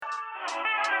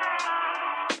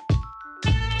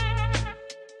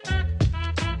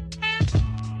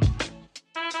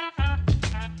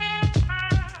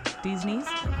Disney's.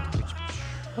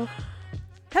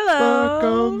 Hello.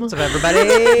 Welcome. What's up,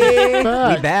 everybody?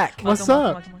 Back. We back. What's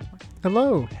Welcome, up?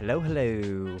 welcome. Hello.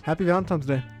 Hello. Happy Valentine's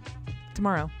Day.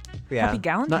 Tomorrow. Yeah. Happy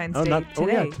Galentine's Not- oh, Day not- oh,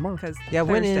 today. yeah, tomorrow. Because Yeah,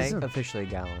 when is Thursday. officially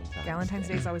Galentine's? Galentine's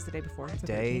Day is always the day before. It's the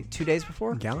Day? 13th. 2 days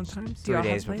before? Galentine's? Do y'all 3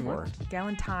 have days a plan? before.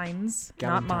 Galentine's,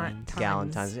 not mine.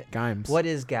 Galentine's. Gimes. What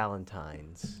is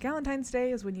Galentine's? Galentine's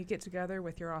Day is when you get together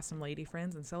with your awesome lady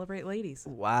friends and celebrate ladies.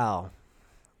 Wow.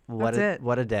 What That's a it.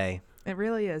 what a day. It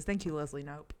really is. Thank you, Leslie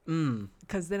Nope.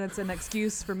 Because then it's an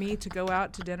excuse for me to go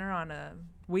out to dinner on a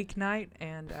weeknight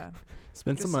and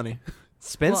Spend some Just- money.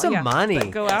 Spend well, some yeah, money.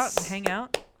 but go out and hang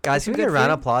out. Guys, some can we get a good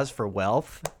round of food. applause for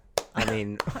wealth? I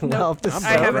mean, Nope. wealth is I'm so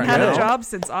I haven't right had now. a job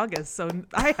since August, so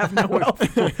I have no wealth.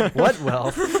 What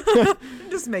wealth?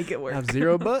 Just make it work. I have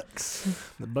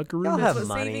 $0. The buckaroo. Y'all That's have what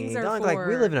money. savings are Don't, like we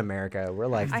for. live in America. We're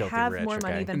like I filthy have rich, more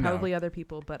money okay? than No. probably other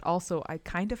people, but also I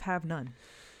kind of have none.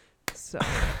 So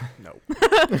No.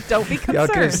 don't be Y'all could have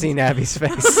concerned. seen Abby's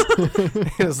face.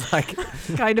 It was like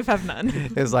Kind of have none.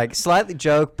 it was like slightly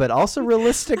joke, but also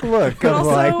realistic look But of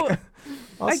also, like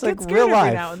I also get like scared real every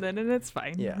life. now and then, and it's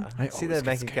fine. Yeah, I see always that get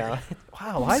bank scared. account.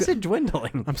 Wow, why is it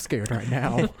dwindling? I'm scared right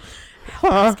now. I'm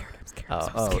Huh? scared.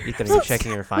 Oh, Ethan, are you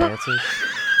checking your finances?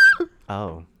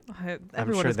 Oh,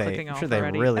 Everyone sure is they- clicking I'm off sure they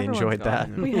already. really Everyone's enjoyed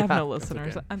gone. that. We have Yeah. no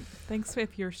listeners. okay. Thanks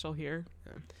if you're still here.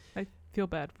 I feel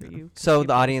bad for you. 'cause so people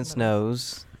the audience listen to this.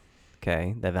 knows.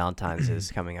 Okay, that Valentine's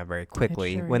is coming up very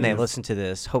quickly. sure When they is. listen to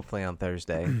this, hopefully on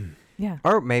Thursday Yeah.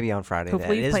 or maybe on Friday.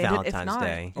 Hopefully that you is planned it. If Valentine's not,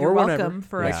 Day. you're Or whenever. welcome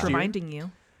for Next us year. reminding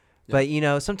you. But you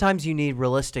know, sometimes you need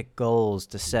realistic goals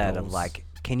to set of Goals. like,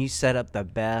 can you set up the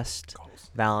best Goals.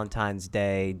 Valentine's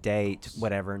Day date,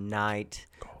 whatever night,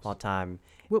 all time?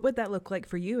 What would that look like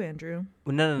for you, Andrew?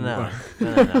 Well, no.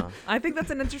 I think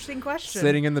that's an interesting question.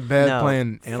 Sitting in the bed No,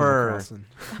 playing Animal for- Crossing.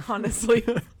 Honestly,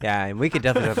 Yeah, and we could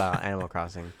definitely talk about Animal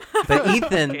Crossing. But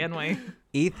can we?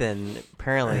 Ethan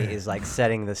apparently is like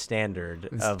setting the standard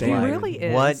The of standard. like He really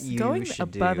is. what you Going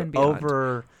should above do and beyond.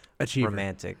 over Achiever.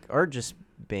 romantic or just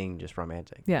being just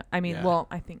romantic. Yeah, I mean, Yeah. well,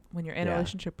 I think when you're in a Yeah.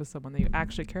 relationship with someone that you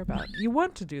actually care about, you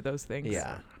want to do those things.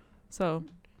 Yeah. So,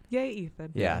 yay,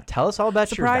 Ethan. Yeah. Tell us all about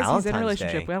Surprise, your Valentine's he's in a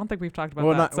relationship. Day. I don't think we've talked about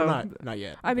Well, that. not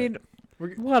yet. I mean,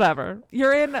 We're- whatever.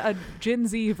 You're in a Gen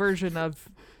Z version of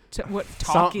talking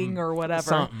Something. or whatever.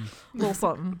 Something. Little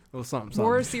something. Little something.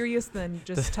 More something. serious than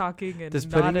just talking and does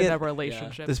not putting in it- a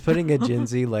relationship. Does putting a Gen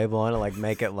Z label on it like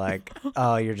make it like,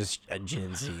 oh, you're just a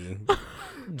Gen Z.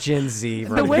 Gen Z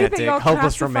The way romantic, they all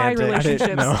hopeless classify romantic.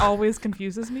 relationships know. always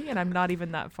confuses me, and I'm not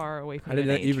even that far away from I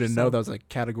didn't an age, even know so- that was a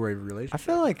category of I relationship.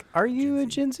 feel like, are you a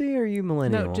Gen Z or are you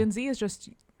millennial? No, Gen Z is just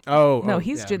Oh. no. oh,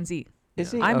 He's yeah. Gen Z.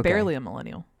 Is he? I'm Okay. barely a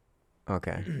millennial.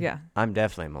 Okay. Yeah, I'm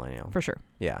definitely a millennial. for sure.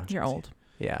 Yeah. You're old.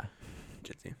 Yeah.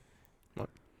 Gen Z.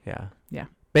 Yeah. Yeah.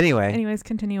 But anyway, Anyways,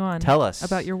 continue on. tell us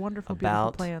about your wonderful, beautiful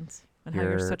about plans and how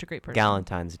you're your such a great person.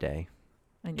 Valentine's Day.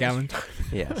 And your- Galentine.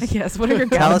 Yes. Yes. What are your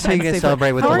Tell us how you Galentine's can Day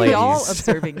celebrate with How the are ladies. y'all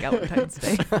observing Valentine's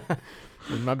Day?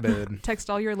 In my bed. Text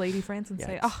all your lady friends and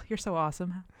say, Yes. "Oh, you're so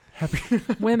awesome." Happy.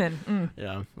 Women,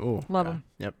 Yeah. Oh. Love yeah. 'em.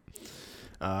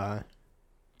 Yep.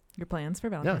 your plans for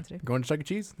Yeah. Valentine's Day. Going to Chuck E.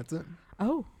 Cheese. That's it.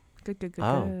 Oh, good.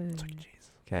 Oh. Chuck E. Good.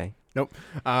 Cheese. Okay.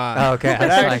 Oh, okay. I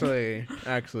was like-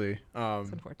 actually.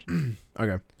 That's unfortunate.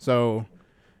 Okay. So,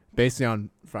 basically on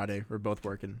Friday, we're both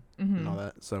working and all Mhm.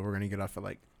 that. So we're gonna get off at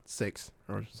like 6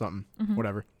 or something. Mhm.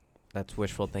 Whatever. That's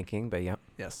wishful thinking, but yeah.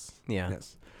 Yes. Yeah.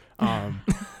 Yes.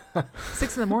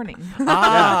 6 in the morning.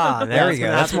 Ah, Yeah, there we it's go.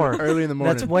 gonna That's happen more. early in the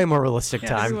morning. That's way more realistic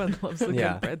time. Everyone loves a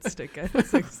Yeah. good breadstick at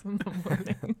 6 in the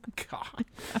morning. God.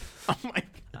 Oh my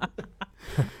God.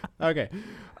 Okay.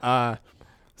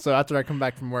 So after I come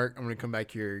back from work, I'm gonna come back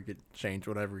here, get changed,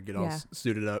 whatever, get all Yeah.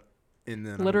 suited up, and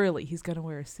then Literally, he's gonna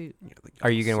wear a suit.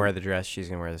 Are you gonna wear the dress? She's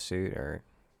gonna wear the suit, or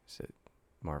is it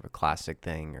more of a classic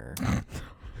thing, or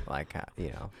like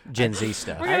Gen Z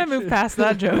stuff? We're gonna move Actually- past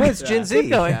that joke. Well, it's Gen Z. Keep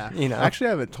going. Yeah. You know. Actually, I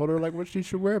haven't told her like what she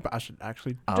should wear, but I should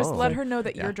actually. Just Oh. let her know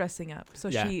that Yeah. you're dressing up, so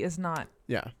Yeah. she is not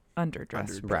Yeah.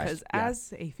 underdressed. Right. Because Yeah.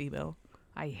 as a female,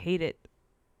 I hate it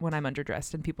when I'm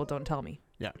underdressed and people don't tell me.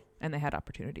 Yeah. And they had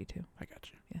opportunity to. I got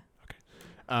you. Yeah.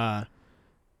 Okay.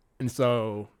 And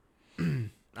so,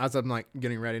 as I'm like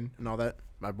getting ready and all that,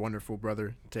 my wonderful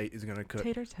brother Tate is gonna cook.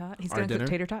 Tater tot. He's Our gonna dinner? cook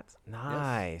tater tots.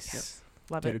 Nice. Yes.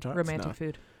 Love Tater it. tots? Romantic No.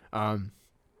 food.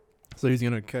 So he's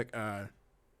gonna cook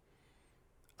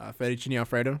fettuccine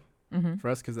alfredo Mm-hmm. for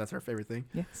us because that's our favorite thing.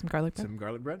 Yeah. Some garlic bread. Some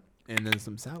garlic bread and then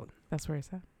some salad. That's where it's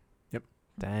at. Yep.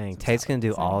 Dang, Some Tate's gonna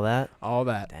do salad. all that. All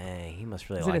that. Dang, he must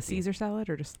really Is like it a you. Caesar salad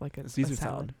or just like a Caesar a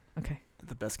salad. Okay.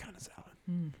 The best kind of salad.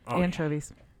 Mm. Oh, yeah.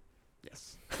 Anchovies.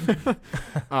 Yes.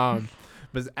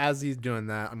 But as he's doing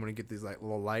that, I'm gonna get these like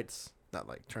little lights that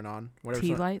like turn on. Whatever.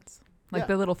 Tea lights, like Yeah.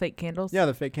 the little fake candles. Yeah,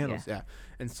 the fake candles. Yeah.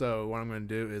 And so what I'm gonna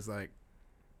do is like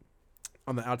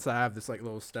on the outside, I have this like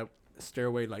little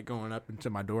stairway like going up into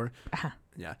my door. Ah,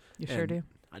 Yeah, you sure And- do.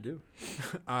 I do.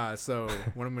 So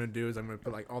what I'm gonna do is I'm gonna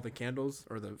put like all the candles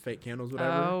or the fake candles,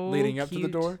 whatever, Oh, leading up to the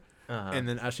cute. door. Uh-huh. And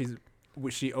then as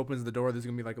she opens the door, there's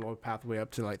gonna be like a little pathway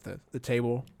up to like the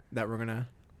table that we're gonna.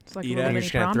 It's like Eat a it. little and you're mini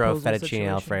just gonna throw promposal fettuccine situation.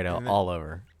 alfredo And then- all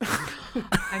over.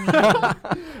 I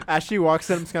mean, As she walks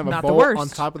in, I'm just gonna have Not a the bowl on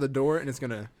worst. top of the door, and it's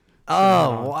gonna.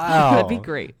 Oh wow, that'd be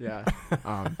great. Yeah.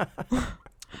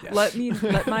 Yes.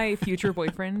 Let my future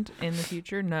boyfriend in the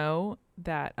future know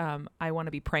that I want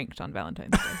to be pranked on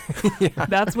Valentine's Day. Yeah.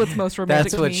 That's what's most romantic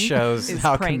That's to what me. shows is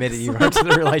how pranks. committed you are to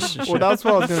the relationship. Well, that's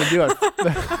what I was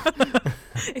gonna do.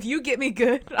 If you get me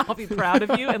good, I'll be proud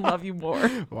of you and love you more.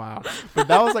 Wow. But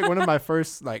that was like one of my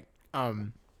first like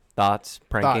Thoughts,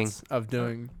 pranking, thoughts of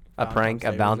doing a prank, Day.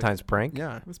 a Was Valentine's prank.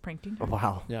 Yeah. I was pranking her.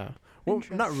 Wow. Yeah. Well,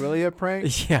 not really a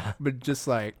prank, Yeah. but just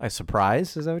like A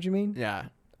surprise? Is that what you mean? yeah.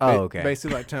 Oh, okay.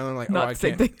 Basically, like telling her, like, Not oh, I the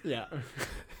same can't. thing. Yeah.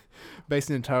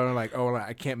 Basically, telling her like, oh, like,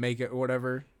 I can't make it or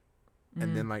whatever, Mm.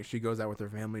 and then like she goes out with her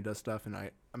family, does stuff, and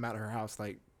I'm at her house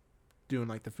like doing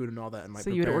like the food and all that, and like so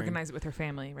you would preparing. organize it with her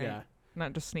family, right? Yeah.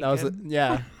 Not just sneak That was in.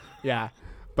 yeah, yeah.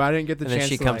 But I didn't get the And chance. then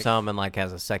she to, comes like, home and like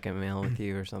has a second meal with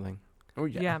you or something. Oh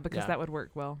yeah. Yeah, because that would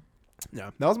work well.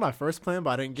 Yeah, that was my first plan,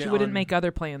 but I didn't get. She wouldn't on- make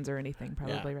other plans or anything,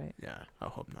 probably, Yeah. right? Yeah, I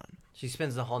hope not. She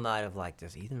spends the whole night of like,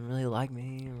 does Ethan really like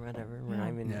me or whatever? We're not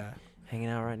Yeah. even Yeah. hanging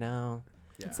out right now.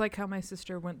 Yeah. It's like how my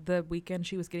sister went the weekend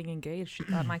she was getting engaged. She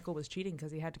thought Michael was cheating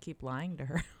because he had to keep lying to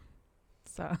her.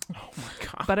 So, oh my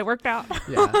god. but it worked out.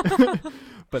 Yeah.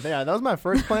 But yeah, that was my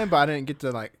first plan, but I didn't get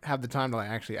to like have the time to like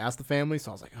actually ask the family,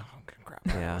 so I was like, oh, okay, crap,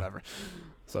 Yeah. whatever.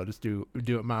 So just do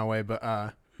it my way. But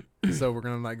so we're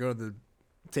gonna like go to the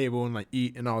table and like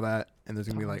eat and all that, and there's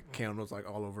gonna be like candles like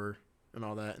all over and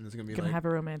all that, and there's gonna be Gonna like have a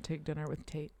romantic dinner with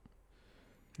Tate.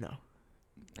 no,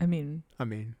 I mean, you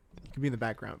can be in the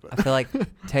background, but I feel like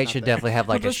Tate should there. definitely have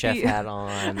like a just chef be- hat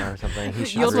on or something. He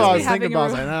should You'll that's just what I be was thinking having a about. I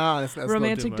was like, nah, that's a little too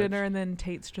romantic much. dinner, and then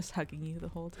Tate's just hugging you the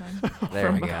whole time. There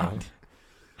from we go. behind.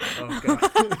 Oh god,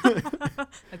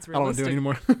 That's I don't want to do realistic. it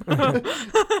anymore.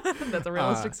 That's a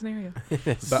realistic scenario.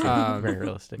 But Very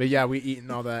realistic. But yeah, we eat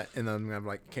and all that, and then I'm gonna have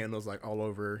like candles like all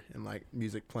over and like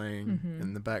music playing Mhm.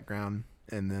 in the background,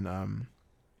 and then Gonna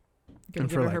And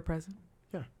give for, her like- her present.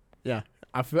 yeah,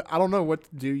 I don't know what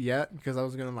to do yet because I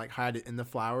was gonna like hide it in the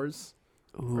flowers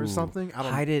or Ooh, something. I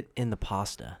don't. Hide it in the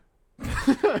pasta.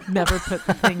 Never put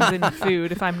things in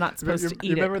food if I'm not supposed to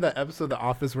You eat remember it. that episode of The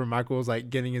Office where Michael was like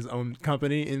getting his own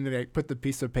company and they like put the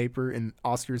piece of paper in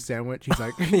Oscar's sandwich? He's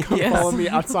like, "Come Yes. follow me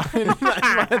outside." I just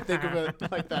want to think of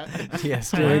it like that.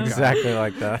 Yes, Oh, God. exactly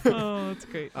like that. Oh, that's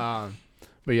great.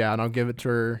 But yeah, and I'll give it to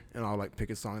her, and I'll like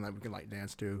pick a song that we can like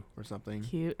dance to or something.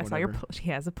 Cute. I saw your. whatever. She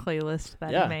has a playlist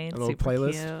that Yeah, you made. a little Super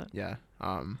playlist. cute. Yeah.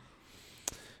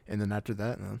 And then after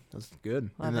that, that's good.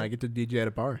 Love and then it. I get to DJ at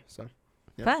a bar. So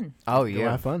yeah. Fun. Oh Go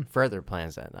yeah. have fun. Further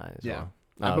plans that night as Yeah. well.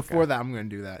 And Oh, before okay. that, I'm gonna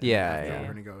do that. Yeah, After, yeah. We're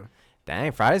gonna go.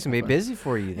 Dang, Friday's gonna be Fun. busy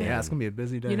for you then. Yeah, it's gonna be a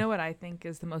busy day. You know what I think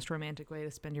is the most romantic way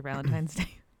to spend your Valentine's Day?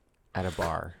 At a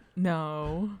bar.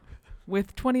 No,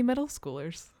 with 20 middle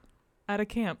schoolers at a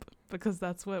camp because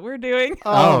that's what we're doing.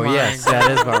 Oh, my yes, God.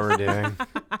 that is what we're doing.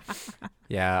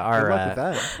 Yeah, Good our luck with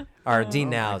that. our Oh D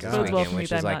my Nows God. this Bodes well for weekend, me which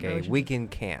that is I'm like not a really sure.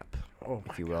 weekend camp, Oh,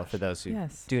 if you will, for those who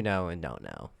Yes. do know and don't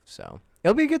know. So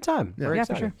it'll be a good time. Yeah. We're Yeah,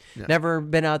 for excited. sure. Yeah. Never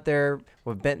been out there.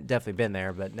 We've definitely been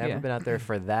there, but never Yeah. been out there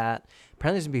for that.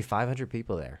 Apparently, there's gonna be 500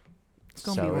 people there. It's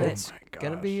gonna so be lit. it's Oh my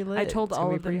gonna gosh. be lit. I told It's gonna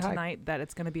all be of them pretty hype. tonight that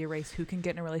it's going to be a race who can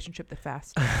get in a relationship the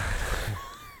fastest.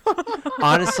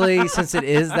 Honestly, since it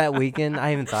is that weekend,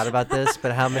 I haven't thought about this,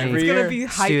 but how many Every It's going year. to be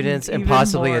heightened students and even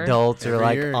possibly more. adults are Every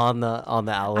like year. on the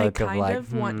I outlook of kind like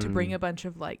of want to bring hmm. a bunch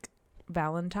of like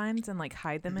Valentines and like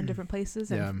hide them in different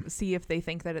places and Yeah. see if they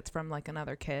think that it's from like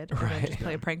another kid, and then Right. just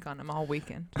play a prank on them all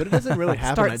weekend. But it doesn't really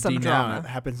happen Start at some D now. drama. It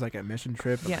happens like at Mission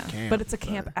Trip. Yeah, camp, but it's a so-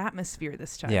 camp atmosphere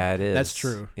this time. Yeah, it is. That's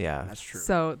true. Yeah, That's true.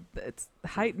 So it's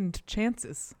heightened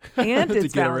chances, and To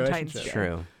it's get a Valentine's relationship. Day.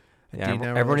 true. Yeah, D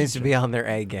now everyone needs to be relationship. on their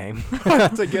A game.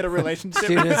 to get a relationship.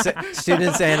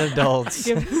 students and adults.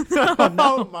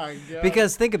 Oh my god.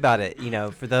 Because think about it, you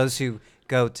know, for those who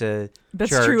go to That's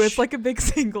church, true. It's like a big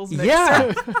singles mixer.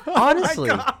 yeah,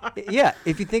 honestly, yeah.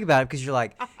 If you think about it, because you're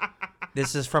like,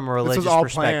 this is from a was religious all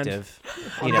planned. perspective.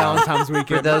 On You know, Valentine's for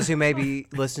weekend. those who maybe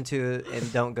listen to it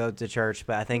and don't go to church,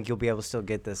 but I think you'll be able to still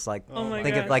get this. Like, Oh my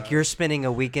think of gosh. like you're spending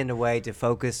a weekend away to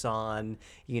focus on,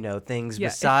 things Yeah,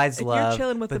 besides if love. you're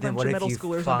chilling with but a then bunch what of if middle you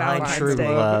schoolers on find Valentine's true Day.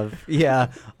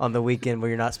 love? On the weekend where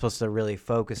you're not supposed to really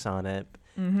focus on it.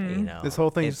 This whole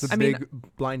thing is it's- just a big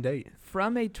blind date.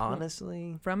 From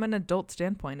honestly. from an adult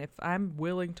standpoint, if I'm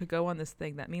willing to go on this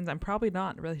thing, that means I'm probably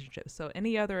not in a relationship. So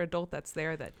any other adult that's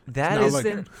there that That not is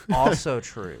like- also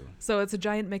true. so it's a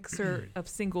giant mixer of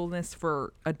singleness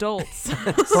for adults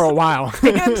For a while.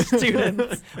 and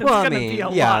students. It's Well, I gonna mean, be a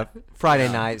yeah, lot.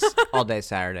 Friday nights, all day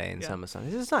Saturday, and Yeah. some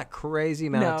Sundays. It's not crazy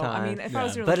amount No, of time. I mean, if I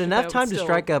was in a but relationship, enough I would time to still,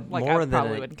 strike up like, I more probably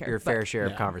than wouldn't care, your but- fair share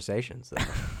of Yeah. conversations.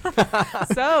 Though.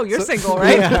 So you're single,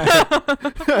 right?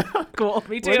 Cool.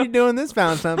 Me What are you too. doing this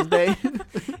Valentine's Day?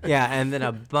 Yeah, and then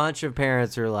a bunch of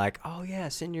parents are like, "Oh yeah,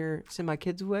 send my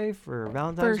kids away for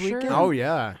Valentine's For sure. weekend." Oh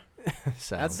yeah.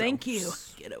 So, That's- Thank you.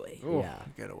 Get away. Ooh, Yeah,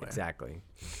 Get away. exactly.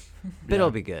 But Yeah.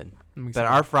 it'll be good. I'm But excited.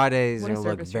 our Fridays What are a gonna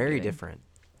look service you're very doing. different.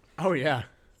 Oh yeah.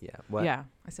 Yeah. What? Yeah,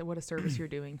 I said, what a service you're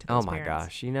doing to Oh those my parents.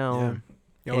 gosh, Y'all are-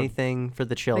 anything for the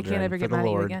They children, can't ever for get the mad at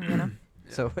you Lord. again,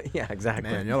 So yeah, exactly.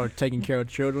 Man, y'all are taking care of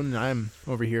children, and I'm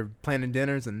over here planning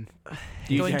dinners and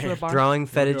Going to a bar. Throwing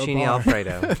Go to a fettuccine bar.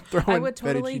 Alfredo. throwing I would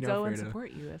totally fettuccine go and Alfredo.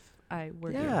 support you if I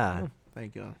were here. Yeah. Oh,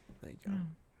 thank you. Thank you.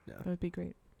 That would be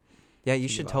great. Yeah, you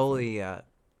Should be should a lot of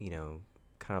totally,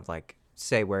 kind of like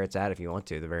say where it's at if you want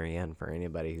to, the very end for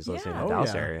anybody who's listening Yeah. in the Oh,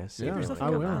 Dallas yeah. area. See if Yeah, you're yourself like,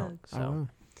 a I good will. plug. So, I will.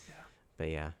 but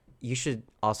yeah, you should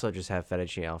also just have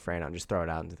fettuccine Alfredo and just throw it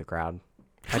out into the crowd.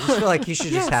 I just feel like you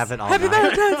should just have it all Happy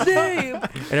night. Valentine's Day.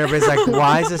 And everybody's like,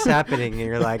 "Why is this happening?" And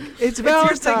you're like, "It's It's your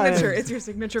Valentine's." signature. It's your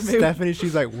signature move. Stephanie,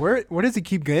 she's like, where does he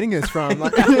keep getting this from?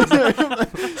 Like,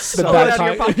 So Pull it out of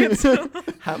your pockets.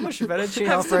 how much fettuccine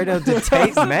Have some- Alfredo did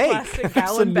Tate Some make? plastic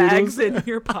gallon bags in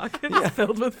your pockets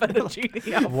filled with fettuccine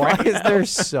Alfredo. Why is there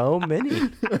so many?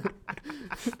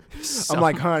 I'm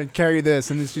like, hon, carry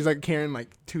this, and then she's like carrying like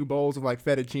 2 bowls of like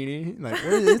fettuccine. Like,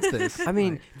 where is this? I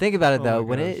mean, Like, think about it oh though. my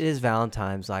When it gosh. is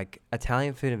Valentine's, like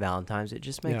Italian food and Valentine's, it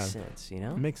just makes Yeah. sense, you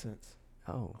know? it makes sense.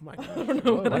 Oh, Oh my know god.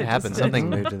 what what I happened? just Something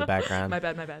did. moved in the background. My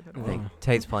bad. I think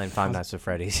Tate's playing Five Nights at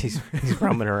Freddy's. He's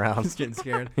roaming around. He's getting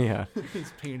scared. Yeah.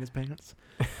 He's peeing his pants.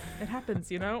 It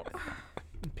happens, you know.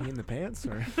 Peeing the pants,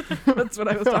 or That's what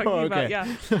I was talking Oh, about. okay.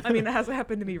 Yeah. I mean, it hasn't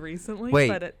happened to me recently, Wait.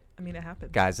 but it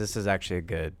happens. Guys, this is actually a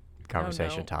good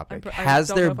conversation no. topic. I Has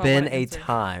don't know there if I been wanna a answer.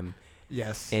 time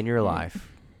yes. in your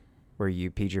life where you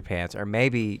peed your pants, or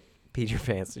maybe peed your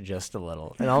pants just a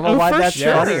little? And I don't know Oh, why for that's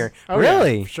sure. funnier. Oh, yeah,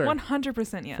 Really? for sure.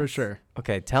 100% yes. For sure.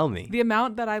 Okay, tell me. The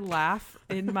amount that I laugh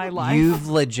in my life. You've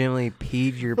legitimately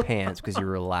peed your pants because you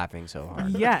were laughing so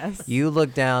hard. Yes. You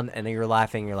look down and you're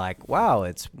laughing. You're like, "Wow,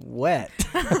 it's wet,"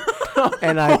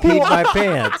 and I peed my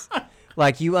pants.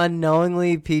 Like you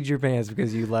unknowingly peed your pants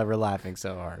because you were laughing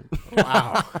so hard.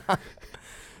 Wow.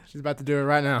 She's about to do it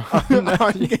right now.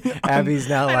 Abby's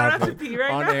now I don't have to laughing pee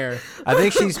right on now. air. I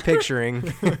think she's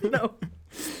picturing. No.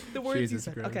 The words Jesus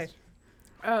you said. Christ.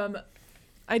 Okay.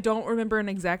 I don't remember an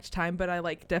exact time, but I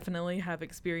like definitely have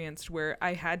experienced where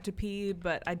I had to pee,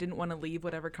 but I didn't want to leave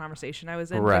whatever conversation I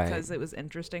was in Right. because it was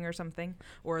interesting or something,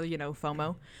 or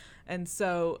FOMO, and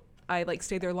so I like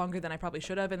stayed there longer than I probably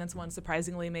should have, and then someone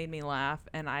surprisingly made me laugh,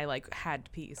 and I like had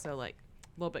to pee, so like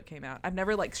a little bit came out. I've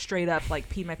never like straight up like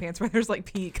peed my pants where there's like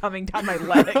pee coming down my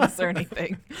legs or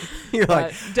anything. You're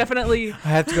like, But definitely. I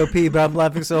have to go pee, but I'm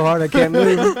laughing so hard I can't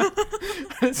move.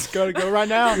 It's gotta go right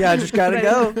now. Yeah, I just gotta but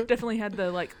go. I definitely had the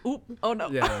like, oop, oh no,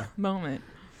 Yeah. moment.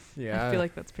 Yeah. I feel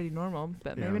like that's pretty normal,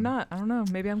 but Yeah. maybe not. I don't know.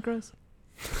 Maybe I'm gross.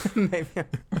 Maybe.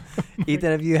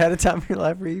 Ethan, have you had a time in your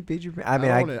life where you peed your pants? I mean,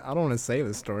 I don't want to say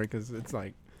this story because it's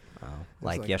like.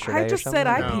 like like- yesterday I just or something? said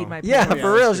I No. peed my pants. Yeah, Oh, for that's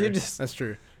real. true. You just That's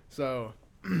true. So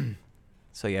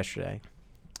so yesterday.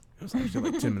 it was actually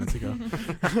like 10 minutes ago.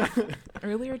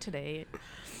 Earlier today.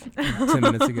 10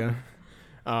 minutes ago.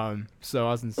 So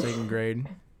I was in 2nd grade,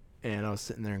 and I was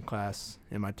sitting there in class,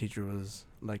 and my teacher was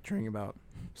lecturing about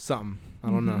something. I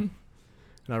don't know. Mhm.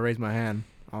 And I raised my hand.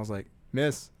 I was like,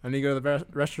 "Miss, I need to go to the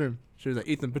restroom." She was like,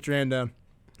 "Ethan, put your hand down."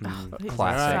 It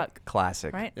Classic. suck,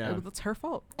 Classic. right? Yeah. That's her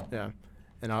fault. Yeah.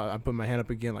 And I put my hand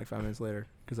up again like 5 minutes later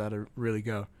because I had to really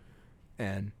go.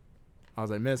 And I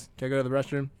was like, "Miss, can I go to the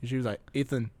restroom?" And she was like,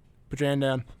 "Ethan, put your hand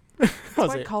down." I That's was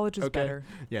why like, college is okay. better.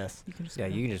 "Yes." You can just Yeah,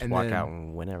 go. you can just And walk then- out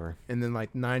whenever. And then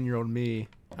like 9-year-old me,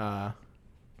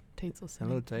 Tate's listening.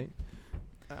 hello Tate.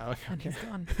 And Okay. he's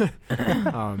gone.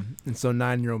 And so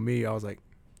 9-year-old me, I was like,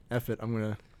 "F it, I'm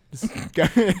gonna just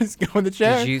just go in the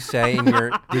chair." Did you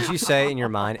say in your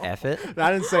mind, F it?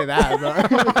 I didn't say that.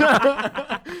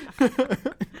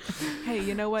 But Hey,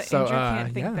 you know what? So, Andrew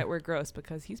can't think yeah. that we're gross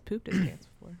because he's pooped his pants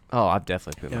before. Oh, I've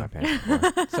definitely pooped Yeah. my pants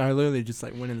before. So I literally just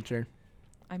like went in the chair.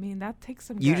 I mean, that takes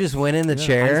some. You guts. just went in the Yeah, I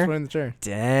chair? just went in the chair.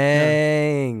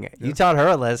 Dang. You Yeah. taught her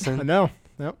a I lesson. know.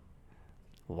 Nope.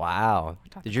 Wow. I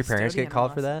taught Did the your parents get custodian a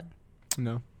called for that? lesson.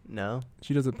 No. No.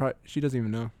 She doesn't. She doesn't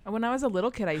even know. When I was a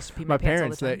little kid, I used to pee My my, pants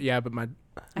parents. all the time. Yeah, but my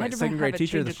I had to second have grade a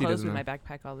teacher change that of she clothes doesn't in know. my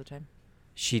backpack all the time.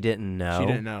 She didn't know. She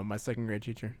didn't know. My second grade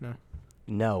teacher. No.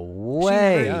 No She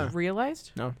way. never Yeah.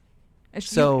 realized. No. And she,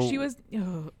 So- she was.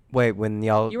 Oh, Wait, when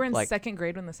y'all you were in like second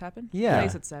grade when this happened. Yeah. I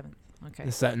said seventh.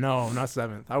 Okay. No, not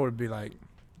seventh. I would be like,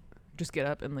 Just get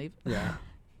up and leave. yeah,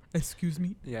 Excuse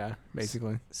me. yeah,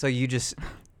 basically. so you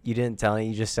didn't tell me,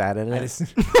 you just sat in I it?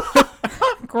 just,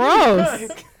 Gross.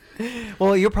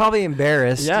 Well, you're probably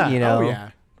embarrassed, yeah. you know. Oh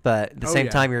yeah. But at the Oh, same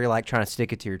yeah. time, you're like trying to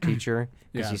stick it to your teacher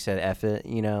because Yeah. you said F it,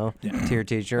 you know, Yeah. to your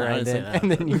teacher, No, I and didn't then say that.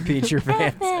 and then you peed your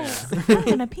pants. I'm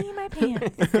gonna pee my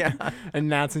pants. Yeah.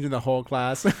 Announcing to the whole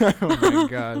class. Oh my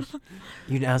gosh.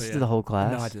 You announced it Yeah. to the whole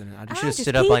class. No, I didn't. I You just, should have just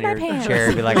stood up peed on my your pants. chair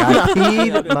and be like, I I peed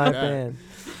didn't my do that. pants.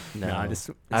 No, I just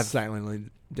I've- silently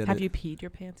did Have it. you peed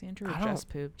your pants, Andrew, or I don't- just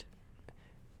pooped?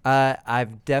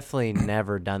 I've definitely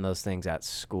never done those things at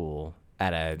school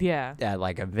Yeah. at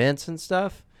like events and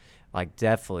stuff. Like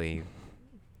definitely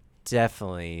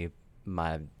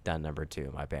my done number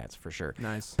 2 my pants for sure.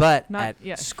 Nice. But Not- at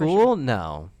yeah, for school,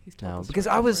 no, He's told no, the because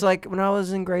story I was before. like when I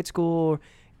was in grade school, or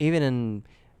even in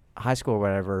high school or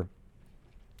whatever,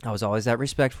 I was always that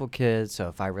respectful kid. So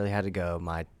if I really had to go,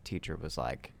 my teacher was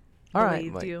like, "All right,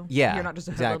 Believed like, you. yeah, You're not just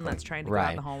a hoodlum exactly. that's trying to go right. out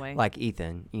in the hallway. Like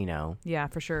Ethan, you know, Yeah,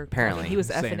 for sure. Apparently. he was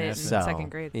Saying effing it in that. so second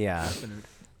grade. yeah,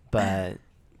 but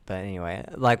anyway,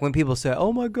 like when people say,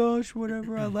 "Oh my gosh,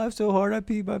 whatever," I laughed so hard I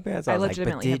peed my pants. I I was like, but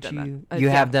legitimately have did done you? that. You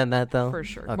Yeah, have done that though, for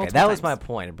sure. Okay, Multiple that was my times.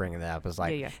 point of bringing that up. Was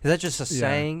like, Yeah, is that just a Yeah.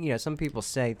 saying? You know, some people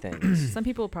say things, Some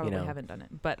people probably know. haven't done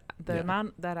it, but the Yeah.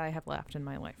 amount that I have laughed in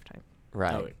my lifetime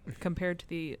right? Oh, compared to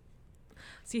the.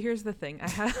 See, here's the thing. I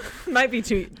have might be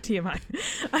too TMI.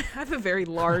 I have a very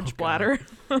large bladder,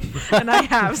 and I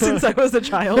have since I was a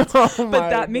child. Oh But my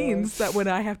that God. means that when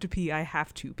I have to pee, I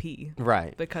have to pee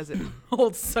Right, because it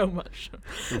holds so much.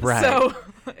 right. So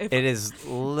if It is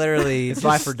literally It's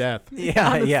life or just- death.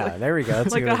 Yeah, yeah. Honestly. There we go.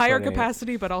 That's like good a way of higher putting it.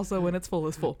 capacity, but also when it's full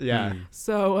is full. Yeah. Mm.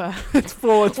 So It's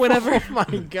full. It's whenever full. Oh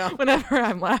my God. whenever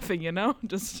I'm laughing,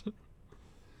 just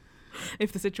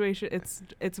if the situation,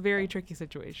 it's a very tricky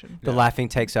situation. The Yeah. laughing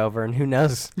takes over, and who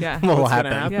knows Yeah. what will What's gonna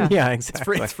happen? happen. Yeah.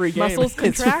 Exactly. It's free game. Muscles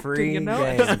It's contract, free you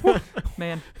know. game.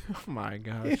 Man, Oh my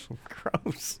gosh.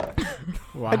 Gross.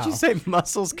 Wow. How'd you say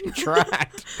muscles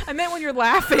contract? I meant when you're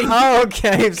laughing. Oh,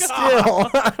 okay. Still,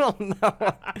 I don't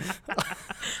know.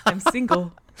 I'm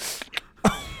single.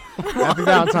 Happy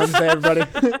Valentine's Day, everybody.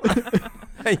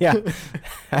 Yeah.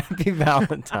 Happy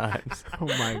Valentine's. Oh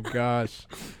my gosh.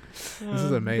 This is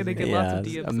Gonna amazing. get lots Yeah, of it's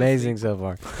DMs this amazing week. so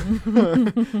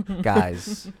far.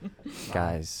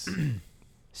 Guys.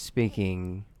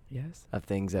 Speaking Yes. of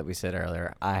things that we said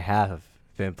earlier, I have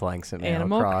been playing some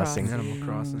Animal Crossing. Animal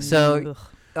Crossing. So- Ugh.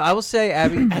 I will say,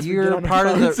 Abby, As we you're get on our part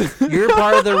of the you're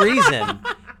part of the reason.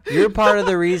 You're part of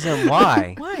the reason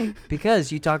why. Why?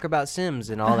 Because you talk about Sims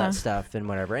and all Uh-huh. that stuff and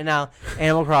whatever. And now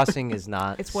Animal Crossing is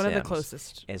not It's one of the Sims.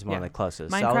 closest. It's one of Yeah. the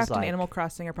closest. So I was Minecraft like, and Animal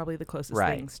Crossing are probably the closest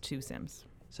Right. things to Sims.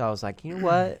 So I was like, you know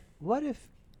what? What if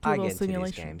Do a I little get into these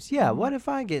simulation. games? Yeah, Mhm. what if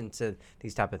I get into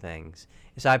these type of things?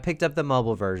 So I picked up the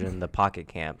mobile version, the Pocket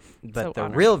Camp, but So the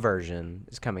honored. real version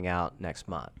is coming out next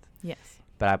month. Yes.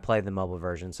 But I played the mobile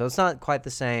version, so it's not quite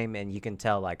the same, and you can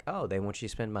tell like, oh, they want you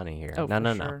to spend money here. Oh, no, for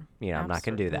no, no. sure. You know, I'm not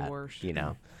gonna do Absolutely that. worst. You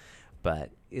know,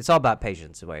 but it's all about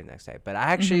patience. The way next day, but I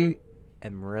actually Mm-hmm.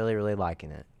 am really, really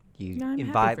liking it. You No, I'm happy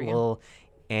invite for you. little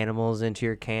animals into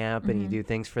your camp, and you Mhm. do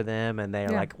things for them, and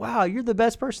they're Yeah. like, "Wow, you're the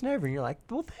best person ever." And you're like,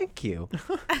 "Well, thank you,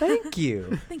 thank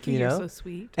you." Thank you. You You're know? so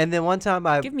sweet. And then one time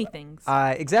I Give me things.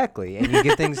 exactly, and you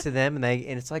give things to them, and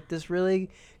it's like this really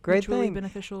great Mutually thing.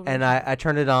 beneficial. And I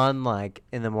turned it on like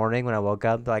in the morning when I woke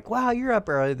up. They're like, "Wow, you're up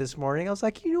early this morning." I was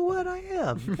like, "You know what? I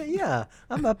am. Yeah,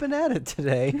 I'm up and at it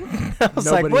today." I was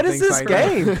like, Nobody "What is thinks this like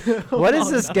that. game? What is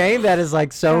Oh, this no. game that is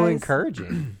like so Guys.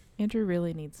 encouraging?" Andrew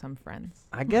really needs some friends.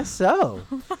 I guess so,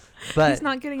 but He's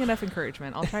not getting enough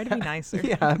encouragement. I'll try to be nicer.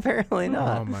 yeah, apparently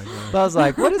not. Oh my God. But I was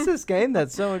like, "What is this game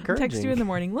that's so encouraging?" Text you in the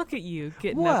morning. Look at you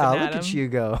getting wow, up and look at at him. you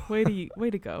go. Way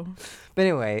to go. But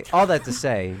anyway, all that to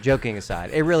say, joking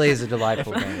aside, it really is a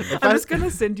delightful game. I'm just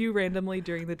gonna send you randomly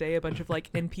during the day a bunch of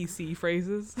like NPC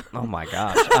phrases. Oh my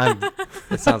gosh,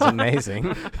 it sounds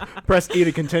amazing. Press E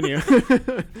to continue.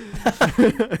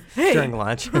 Hey, During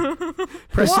lunch.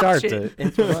 Press Watch start it. to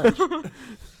enter lunch.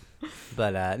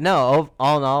 But no,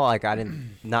 all in all, like I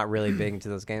didn't not really big into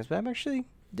those games, but I'm actually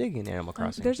digging Animal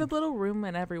Crossing. There's a little room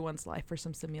in everyone's life for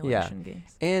some simulation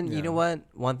games. And you Yeah. know what?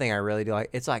 One thing I really do like,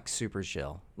 it's like super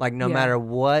chill. Like no Yeah. matter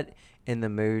what in the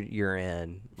mood you're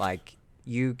in, like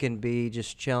you can be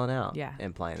just chilling out Yeah.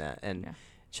 and playing that. And Yeah.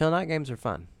 chilling out games are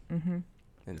fun. Mm-hmm.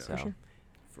 And Yeah. so, sure.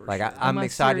 For like, sure. I'm Unless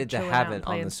excited you're to chilling have out it and on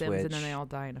playing the Sims Switch. and then they all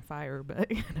die in a fire, but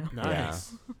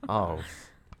Nice. Oh,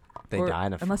 they Or die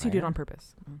in a unless you do it fire? on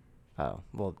purpose. Oh,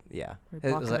 well, yeah. Or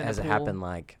block them in Has a it pool. happened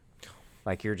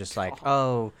like you're just like,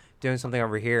 oh, doing something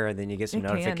over here, and then you get some It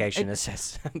can. notification It- that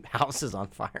says house is on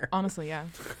fire? Honestly, yeah.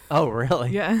 Oh,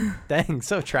 really? Yeah. Dang,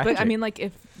 so tragic. But I mean, like,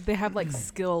 if they have like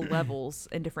skill levels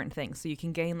in different things, so you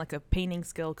can gain like a painting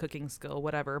skill, cooking skill,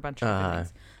 whatever, a bunch of different Uh-huh.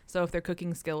 things. So if their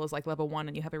cooking skill is like level 1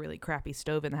 and you have a really crappy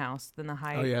stove in the house, then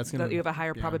it's gonna- you have a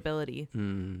higher yeah. probability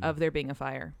Mm. of there being a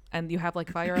fire, and you have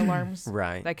like fire alarms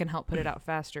Right. that can help put it out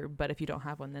faster. But if you don't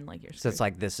have one, then like you're So screwed. it's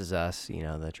like This Is Us,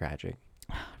 the tragic.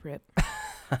 Rip,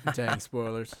 Dang,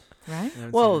 spoilers. right? I haven't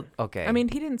seen Well, it. okay. I mean,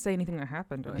 he didn't say anything that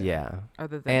happened. To it, yeah.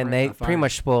 Other than And like, they the pretty fire.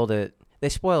 much spoiled it. They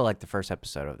spoiled like the first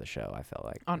episode of the show, I felt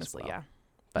like. as honestly, well. yeah.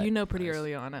 But You know pretty nice.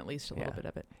 early on, at least a little Yeah. bit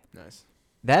of it. Nice.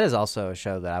 That is also a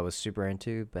show that I was super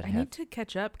into, but I have, need to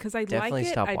catch up because I definitely like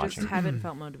it. stopped I just watching. haven't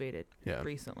felt motivated Yeah.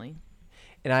 recently.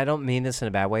 and I don't mean this in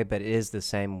a bad way, but it is the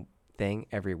same thing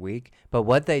every week. But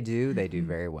what they do Mm-hmm.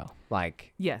 very well.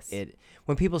 Like Yes. it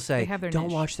when people say, have their "Don't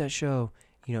niche. watch that show,"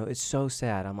 it's so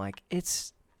sad. I'm like,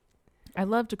 it's I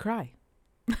love to cry.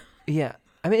 yeah.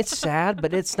 I mean, it's sad,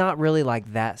 but it's not really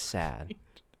like that sad.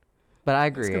 But I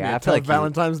It's agree. gonna be a I tough feel like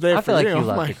Valentine's Day I for feel like you. you Oh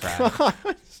love my to cry.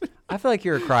 I feel like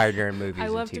you're a crier during movies I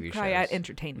and love TV to cry shows. at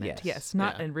entertainment. Yes. Yes,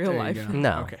 not Yeah, in real there you life. go.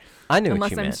 No. Okay. I knew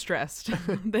Unless what you I'm meant. stressed,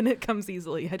 then it comes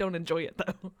easily. I don't enjoy it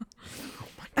though.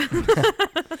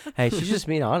 Hey, she's just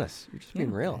being honest. You're just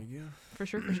being Yeah. real. There you go. For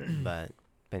sure, for sure. But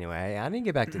anyway, I didn't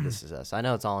get back to This Is Us. I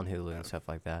know it's all on Hulu and stuff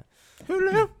like that.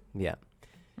 Hulu. Yeah,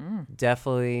 Mm.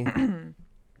 definitely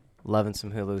loving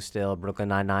some Hulu still. Brooklyn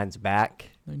Nine-Nine's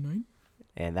back, 9-9.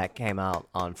 and that came out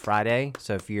on Friday.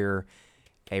 So if you're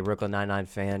a Brooklyn Nine-Nine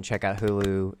fan, check out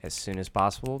Hulu as soon as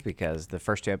possible because the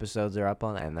first 2 episodes are up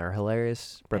on and they're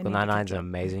hilarious. Brooklyn need to Nine-Nine's catch an up.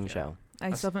 amazing Yeah. show.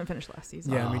 I still haven't finished last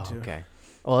season. Yeah, me Oh, too. Okay.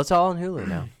 Well, it's all on Hulu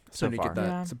now. So so to far. get that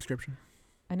Yeah. subscription.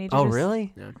 I need to. Oh, just,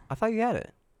 really? Yeah. I thought you had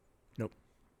it.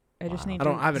 I just Wow. need I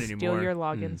don't to have it steal anymore. your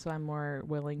login Mm. so I'm more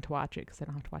willing to watch it because I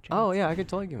don't have to watch it. Oh, yeah. I could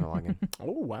totally give him a login.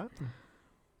 Oh wow.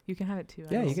 You can have it too.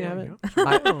 I Yeah, don't you can see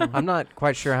have it. it. I'm not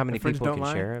quite sure how many friends people don't can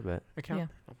lie? share it, but Account. Yeah.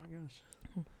 Oh my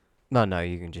gosh. no,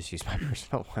 you can just use my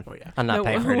personal one. Oh yeah. I'm not No,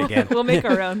 paying for it again. We'll make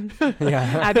our own.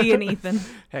 yeah. Abby and Ethan.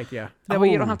 Heck yeah. That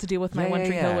way you don't Oh, have to deal with my yeah, One yeah,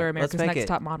 Tree yeah. Hill or Let's America's make Next it-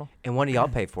 Top Model. And one of y'all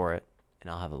pay for it,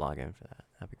 and I'll have a login for that.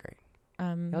 That'd be great.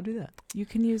 Y'all do that. You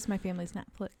can use my family's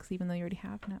Netflix, even though you already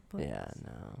have Netflix. Yeah,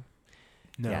 no.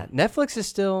 No. Yeah, Netflix is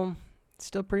still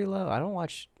pretty low. I don't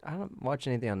watch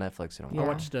anything on Netflix in a I while. Yeah.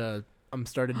 watched. I'm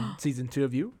started season 2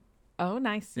 of You. Oh,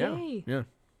 nice. Yeah. Yay. Yeah.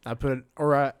 I put it,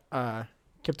 or I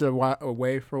kept it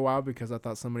away for a while because I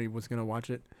thought somebody was gonna watch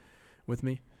it with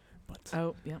me, but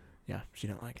Oh, yeah. yeah, she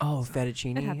didn't like it. Oh, so.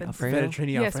 fettuccine It happens. Alfredo.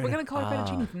 Fettuccine Yes, Alfredo. we're gonna call her Ah.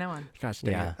 fettuccine from now on. Gosh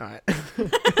dang Yeah. it. All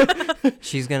right.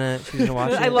 She's gonna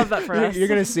watch it. I love that for us. You're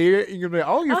gonna see it. You're gonna be like,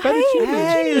 oh, you're Oh, fettuccine.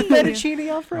 Hey, Hey. fettuccine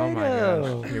Alfredo. Oh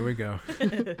my gosh. Here we go.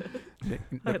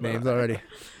 Nicknames already.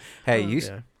 Hey, Oh. you.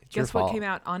 Yeah. It's your Guess what fault. came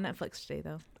out on Netflix today,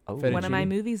 though? Oh, Fettuccine. One of my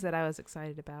movies that I was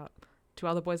excited about. To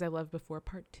All the Boys I Loved Before,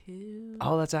 Part 2.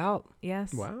 oh, that's out.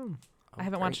 Yes. Wow. I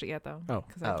haven't watched it yet, though. Oh.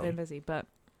 Because I've Oh. been busy. But,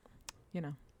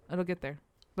 it'll get there.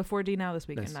 Before D Now this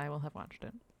weekend, Nice. I will have watched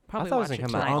it. Probably thought it was watch it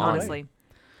gonna come out tonight, on the way. honestly.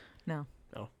 No.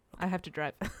 Oh. I have to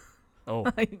drive. Oh.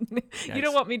 You Yikes.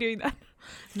 don't want me doing that.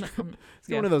 No, It's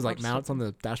one of those like I'll just- mounts on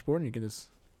the dashboard, and you can just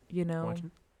You know, watch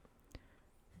it.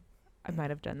 I might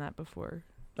have done that before.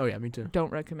 Oh yeah, me too.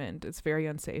 Don't recommend. It's very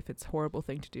unsafe. It's a horrible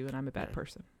thing to do, and I'm a bad Yeah.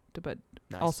 person. But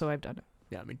Nice. also, I've done it.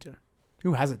 yeah, me too.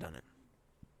 Who hasn't done it?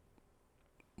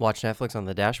 Watch Netflix on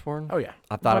the dashboard. Oh yeah.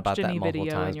 I've thought Watched about that any multiple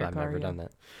video in times, your but I've car, never yeah. done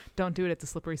that. Don't do it. It's a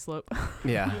slippery slope.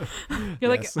 Yeah.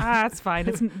 You're Yes. like, it's fine.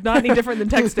 It's not any different than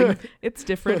texting. It's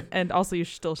different, and also you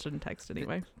still shouldn't text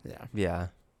anyway. Yeah. Yeah.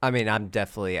 I mean, I'm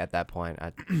definitely at that point.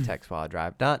 I text while I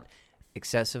drive. Not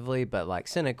excessively, but like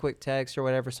send a quick text or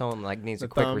whatever. Someone like needs The a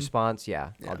quick thumb. response.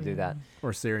 Yeah, Yeah. I'll do that.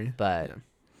 Or Siri. But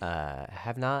Yeah.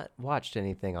 have not watched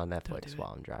anything on do Netflix it.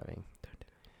 while I'm driving. Don't do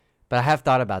But I have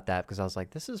thought about that because I was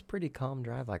like, this is pretty calm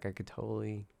drive. Like I could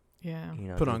totally, Yeah.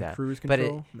 Put do on that. cruise But it-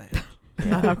 control. Man.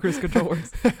 Not how cruise control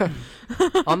works.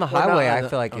 On the Well, highway, no, I no,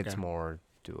 feel like okay. it's more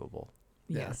doable.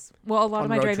 Yes. Well, a lot On of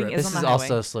my road driving trips. is This on is the highway.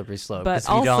 also a slippery slope. But Because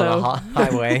if you don't on the also-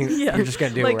 highway, Yeah. you're just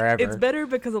going to do it Like, wherever. it's better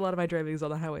because a lot of my driving is on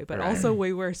the highway, but Right. also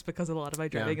way worse because a lot of my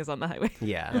driving is on the highway.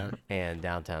 Yeah. Yeah. And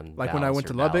downtown. Like when I Dallas went or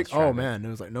to Lubbock, Dallas oh traffic. man, it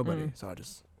was like nobody. Mm. So I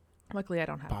just Luckily, I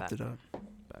don't have popped that. it up.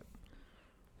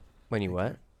 When you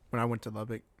what? When I went to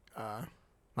Lubbock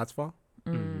last fall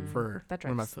for That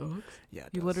one of drive my sucks. yeah. it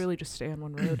You does. literally just stay on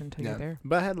one road until yeah. you're there.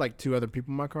 But I had like 2 other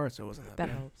people in my car, so it wasn't that That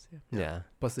bad. helps. Yeah. Yeah.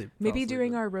 Plus they fell Maybe asleep,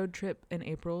 during but- our road trip in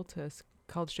April to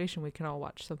College Station, we can all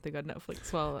watch something on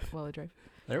Netflix while I drive.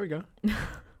 There we go.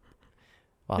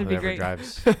 Well, It'd be whoever great.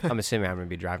 drives. I'm assuming I'm going to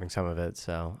be driving some of it.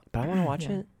 So, but I want to watch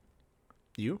Yeah. it.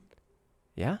 You?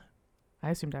 Yeah. I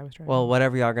assumed I was driving. Well,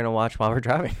 whatever y'all going to watch while we're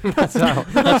driving. that's all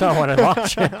I want to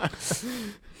watch.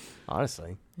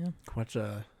 Honestly. Watch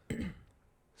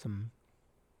some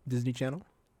Disney Channel.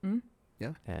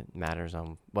 It matters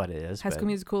on what it is. High but School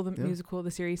Musical, the yeah. musical,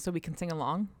 the series, so we can sing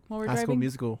along while we're High School driving.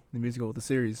 Musical, the musical, the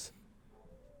series.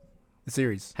 The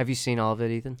series. Have you seen all of it,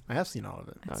 Ethan? I have seen all of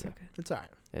it. It's so Okay. good. It's alright.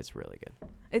 It's really good.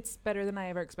 It's better than I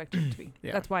ever expected it to be.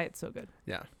 Yeah. That's why it's so good.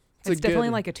 Yeah. It's a definitely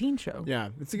good- like a teen show. Yeah,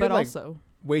 it's a But good like also,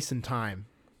 wasting time.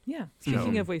 yeah.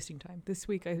 Speaking show. of wasting time, this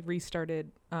week I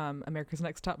restarted America's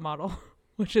Next Top Model,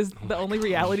 which is the only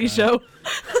reality show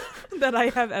that I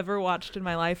have ever watched in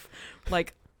my life,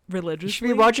 like religiously. You should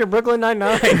be watching Brooklyn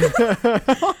Nine-Nine.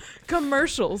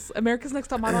 Commercials. America's Next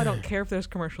Top Model. I don't care if there's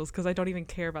commercials because I don't even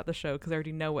care about the show because I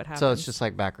already know what happens. So it's just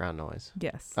like background noise.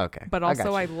 yes. Okay. But I got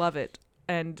also I you. love it.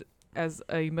 And as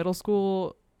a middle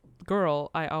school girl,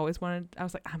 I was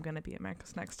like, I'm gonna be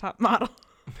America's Next Top Model.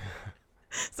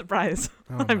 Surprise.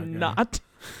 Oh my I'm God. not.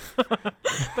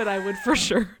 But I would for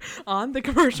sure on the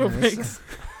commercial Yes. breaks.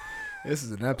 This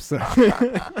is an episode.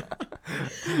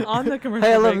 On the commercial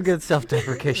Hey, I love a breaks. good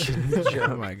self-deprecation oh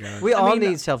joke. my God. We I all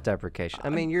mean, need self-deprecation. I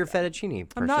mean, you're a fettuccine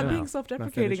person. I'm not No. being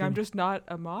self-deprecating. I'm fettuccine. just not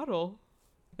a model.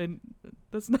 And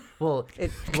that's not Well,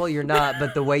 you're not.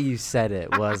 But the way you said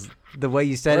it was Where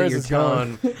your is this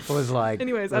tone going? was like.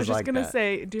 Anyways, I was just like gonna that.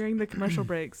 say during the commercial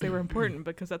breaks they were important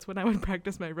because that's when I would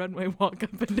practice my runway walk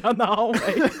up and down the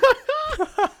hallway.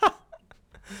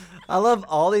 I love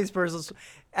all these personal.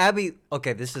 Abby,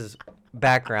 okay, this is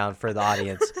background for the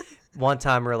audience. One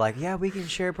time we are like, yeah, we can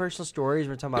share personal stories.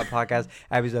 We're talking about podcasts.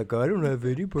 Abby's like, I don't have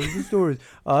any personal stories.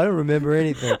 I don't remember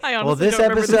anything. I Well, honestly this don't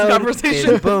remember this episode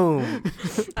conversation. is boom.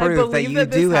 I Proof believe that you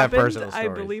that this do have happened. personal I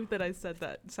stories. believe that I said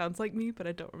that. Sounds like me, but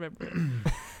I don't remember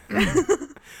it.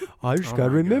 I just Oh gotta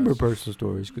my remember gosh. personal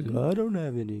stories because I don't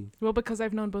have any. Well, because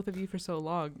I've known both of you for so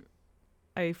long,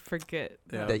 I forget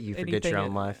Yeah. That you forget anything your own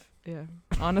in- life. Yeah,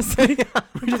 honestly,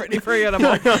 I'm pretty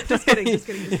forgettable. Just kidding, just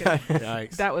kidding, just kidding.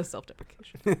 Yikes. That was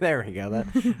self-deprecation. There we go.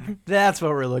 That's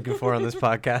what we're looking for on this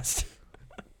podcast.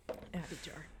 Abby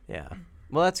jar. Yeah.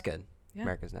 Well, that's good. Yeah.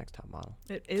 America's Next Top Model.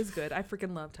 It is good. I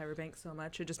freaking love Tyra Banks so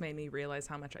much. It just made me realize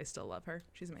how much I still love her.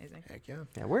 She's amazing. Heck yeah.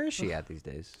 Yeah. Where is she at these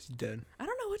days? She's dead. I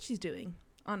don't know what she's doing,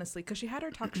 honestly, because she had her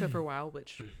talk show for a while,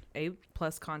 which A+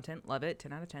 content, love it,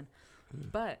 10 out of 10.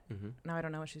 But Mm-hmm. now I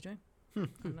don't know what she's doing. I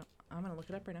don't know. I'm gonna look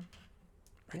it up right now.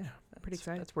 Yeah. Pretty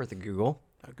excited. That's worth a Google.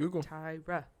 Google.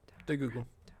 Tyra, The Google.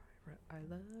 I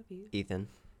love you. Ethan,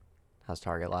 how's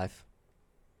Target life?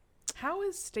 How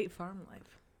is State Farm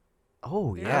life?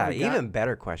 Oh Yeah. yeah, we got- even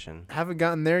better question. Haven't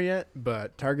gotten there yet,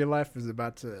 but Target Life is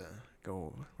about to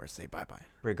go or say bye bye.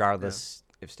 Regardless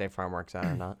if State Farm works out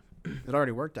or not. It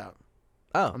already worked out.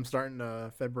 Oh. I'm starting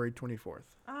February 24th.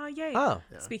 Yay. Oh.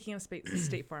 Yeah. Speaking of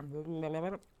State Farm,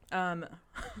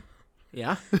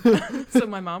 Yeah. so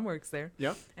my mom works there.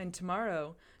 Yep. And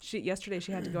tomorrow, yesterday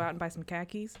she had to go out and buy some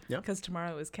khakis. Yep. Because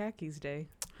tomorrow is khakis day.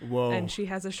 Whoa. And she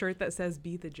has a shirt that says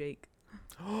 "Be the Jake,"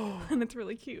 and it's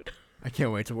really cute. I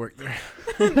can't wait to work there.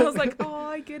 And I was like, "Oh,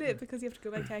 I get it because you have to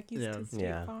go buy khakis Yeah. to State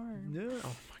Yeah. Farm." Yeah.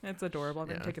 Oh, It's adorable. I'm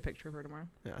gonna Yeah. take a picture of her tomorrow.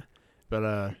 yeah.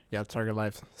 But yeah, Target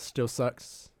Life still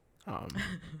sucks.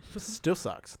 Still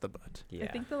sucks the butt. Yeah. I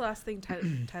think the last thing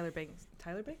Tyler Banks.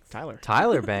 Tyler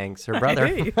Banks, her brother.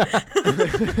 Hey.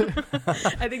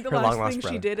 I think the Her long-lost last thing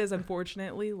brother. she did is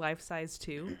unfortunately Life Size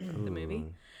 2, the movie.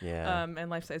 Ooh, Yeah. And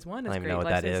Life Size 1 I is don't even great. know what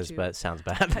Life that Size is, 2 but it sounds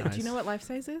bad. Do you Nice. know what Life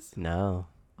Size is? No.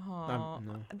 Oh,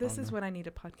 no, this I is don't when I need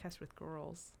a podcast with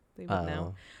girls. They would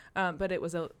know. But it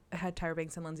had Tyra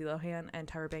Banks and Lindsay Lohan, and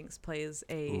Tyra Banks plays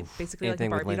basically like a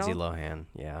Anything with Barbie Lindsay doll. Lohan.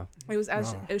 Yeah. It was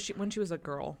Wow. when she was a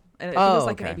girl, and it Oh, was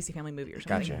like okay. an ABC Family movie or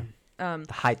something. Gotcha.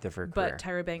 The height of her career. But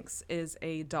Tyra Banks is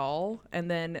a doll, and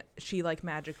then she like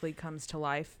magically comes to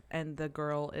life, and the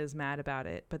girl is mad about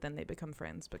it, but then they become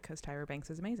friends because Tyra Banks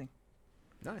is amazing.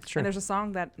 Nice. Sure. And there's a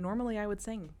song that normally I would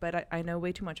sing, but I know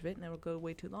way too much of it, and it will go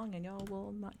way too long, and y'all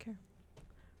will not care.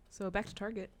 So back to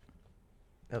Target.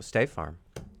 Oh, State Farm.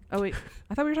 Oh wait,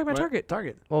 I thought we were talking about What? Target.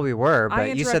 Target. Well, we were, I but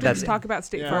you interrupted said that's to talk about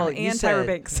State Yeah. Farm Well, you and said- Tyra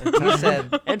Banks. you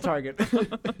said And Target.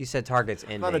 you said Target's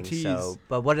Not a ending. tease. So,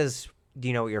 but what is? Do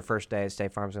you know what your first day at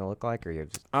State Farm's gonna look like, or you have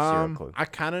just zero clue? I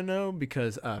kind of know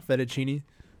because Fettuccine,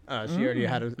 she already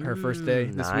had her first day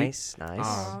this week. Nice, nice.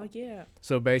 Um, Oh yeah.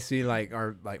 So basically, like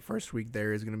our first week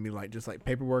there is gonna be like just like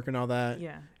paperwork and all that,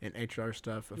 Yeah. and HR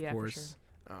stuff, of Yeah, for course.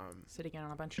 Sitting in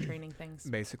on a bunch of training things.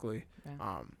 Basically,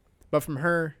 Yeah. but from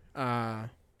her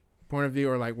point of view,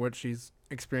 or like what she's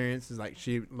experienced, is like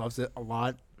she loves it a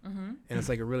lot, Mm-hmm. and it's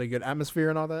like a really good atmosphere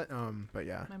and all that. But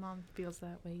yeah, My mom feels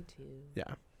that way too. yeah,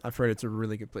 I've heard it's a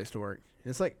really good place to work.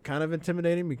 It's like kind of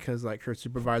intimidating because like her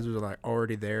supervisors are like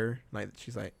already there, like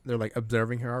she's like they're like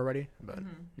observing her already. But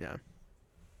yeah,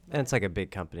 And it's like a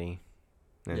big company.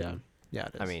 And, yeah, yeah.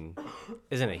 It is. I mean,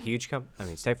 isn't it a huge company? I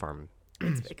mean, State Farm.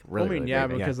 It's big. Really, I mean, really yeah,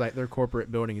 big. because like their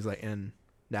corporate building is like in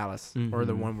Dallas or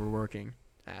the Mhm. one we're working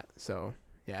at. So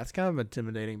yeah, it's kind of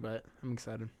intimidating, but I'm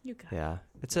excited. You got. Yeah,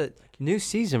 it's a new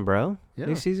season, bro. Yeah.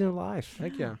 New season of life.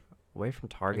 Heck yeah, Away from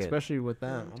Target. especially with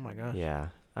that. Oh my gosh. Yeah,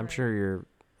 I'm Right. sure you're.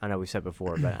 I know we said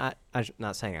before, but I'm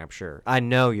not saying I'm sure. I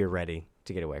know you're ready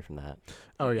to get away from that.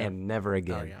 Oh yeah. And never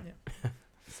again. Oh yeah.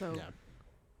 So Yeah.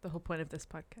 the whole point of this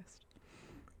podcast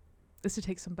is to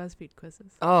take some BuzzFeed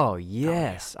quizzes. Oh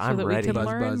yes, So I'm that ready. we can Buzz,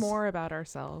 learn buzz. more about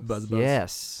ourselves. Buzz, buzz.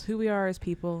 Yes. Who we are as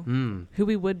people. Mm. Who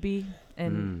we would be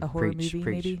in a horror preach, movie,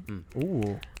 preach. maybe. Mm.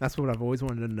 Ooh, that's what I've always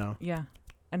wanted to know. Yeah.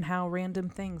 And how random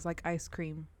things like ice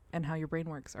cream and how your brain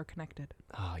works are connected.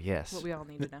 Oh yes. What we all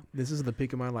need to know. This is the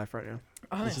peak of my life right now.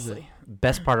 This is it. Honestly.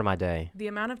 Best part of my day. The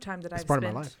amount of time that It's I've part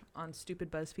of my spent life. on stupid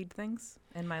BuzzFeed things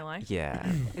in my life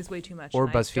Yeah. is way too much. Or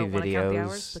and I BuzzFeed don't wanna count the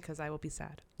hours videos. because I will be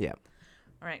sad. Yeah.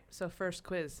 All right. So first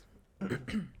quiz.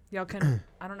 Y'all can.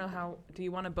 I don't know how. Do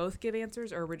you want to both give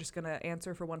answers, or we're just gonna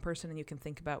answer for one person and you can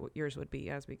think about what yours would be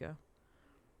as we go?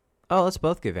 Oh, let's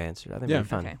both give answers. I think Yeah. it'd be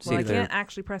fun. Okay. See Well, I if they're- can't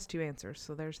actually press two answers,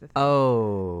 so there's the thing.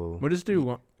 Oh. We'll just do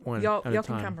one y'all at y'all a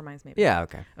can time. compromise maybe. Yeah.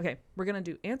 Okay. Okay. We're gonna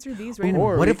do answer these Ooh, random.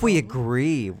 or What we- if we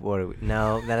agree? What? Do we,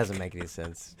 no, that doesn't make any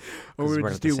sense. Or 'Cause we we're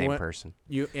just not the do same one. person.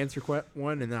 You answer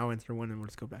one, and I'll answer one, and we'll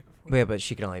just go back and forth. Yeah, but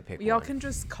she can only pick Y'all one. can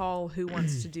just call who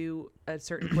wants to do a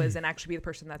certain quiz and actually be the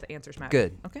person that the answers matter.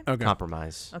 Good. Okay. Okay.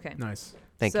 Compromise. Okay. Nice.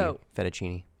 Thank So- you,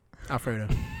 fettuccine. Alfredo.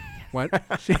 What?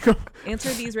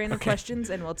 Answer these random questions,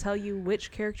 and we'll tell you which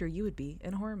character you would be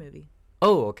in a horror movie.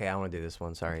 Oh, okay. I want to do this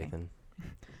one. Sorry, Okay. Ethan.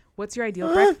 What's your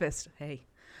ideal breakfast? Hey.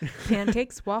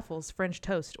 Pancakes, waffles, French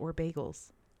toast, or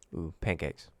bagels? Ooh,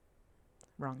 pancakes.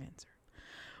 Wrong answer.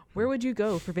 Where would you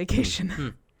go for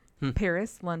vacation?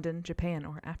 Paris, London, Japan,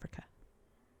 or Africa?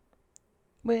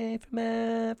 Way from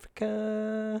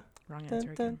Africa. Wrong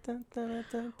answer Dun, again. dun, dun, dun,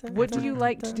 dun, dun, What do dun, you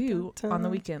like to dun, do dun, on the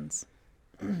dun. weekends?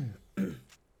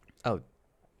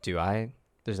 Do I?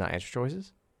 There's not answer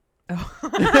choices? My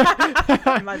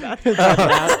bad.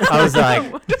 I was like,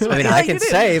 I mean, I can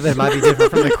say, but it might be different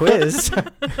from the quiz.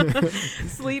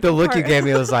 Sleep. The look you part- gave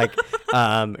me was like,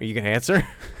 are you going to answer?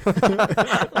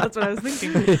 That's what I was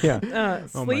thinking. Yeah.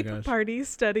 Oh my Sleep, gosh. party,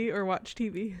 study, or watch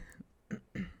TV?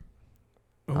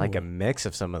 I like a Ooh. mix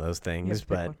of some of those things, to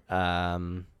pick but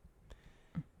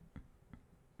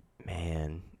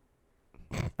man,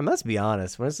 I must be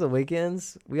honest. When it's the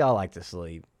weekends, we all like to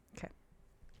sleep.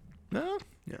 No.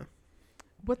 Yeah.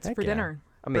 What's Heck for yeah. dinner?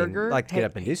 I mean, Burger? like to Hey, get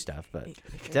up and do hey, stuff, but hey,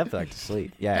 definitely like to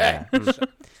sleep. Yeah, yeah.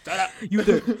 You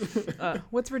there?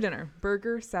 What's for dinner?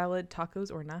 Burger, salad,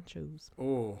 tacos, or nachos?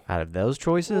 Oh, Out of those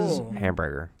choices, Oh.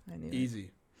 hamburger. I knew it.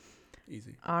 easy.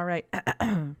 Easy. All right.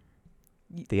 The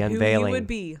Who you unveiling. would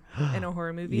be in a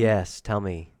horror movie Yes, tell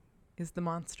me. is the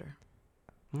monster.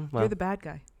 Well, You're the bad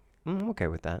guy. I'm okay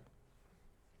with that.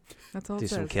 That's all Do it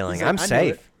some says. killing. He's like, I'm "I knew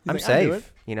safe. it." He's I'm like, "I knew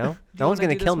safe. You know, you no one's wanna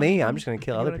gonna do kill this me. one? I'm just gonna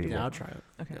kill You other wanna do people. Yeah, I'll try it.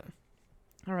 Okay. Yeah.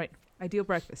 All right. Ideal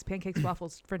breakfast: pancakes,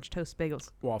 waffles, French toast, bagels.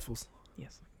 Waffles.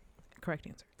 Yes. Correct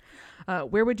answer.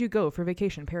 Where would you go for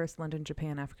vacation? Paris, London,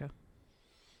 Japan, Africa.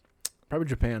 Probably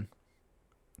Japan.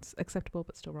 It's acceptable,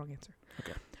 but still wrong answer.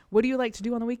 Okay. What do you like to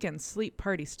do on the weekends? Sleep,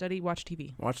 party, study, watch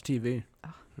TV. Watch TV.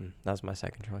 That was my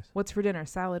second choice. What's for dinner?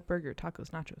 Salad, burger,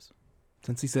 tacos, nachos.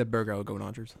 Since he said burger, I'll go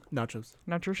nachos. Nachos.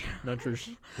 Nachos.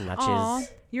 Nachos. Aw, Nachos.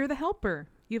 you're the helper.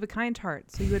 You have a kind heart,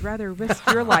 so you would rather risk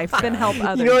your life than help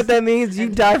others. You know what that means? You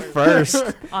And die others.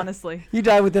 first. Honestly, You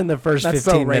die within the first That's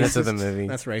so 15 minutes of the racist. movie.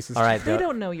 That's racist. All right. they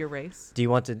don't know your race. Do you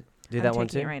want to do I'm that one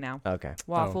taking too? it right now. Okay.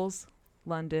 Waffles,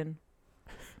 London,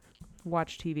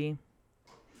 watch TV,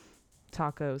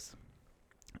 tacos.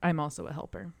 I'm also a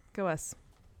helper. Go us.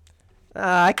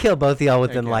 I kill both of y'all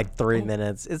within Okay. like 3 Oh.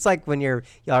 minutes. It's like when y'all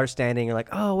are standing, you're like,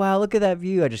 oh wow, look at that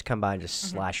view. I just come by and just Mhm,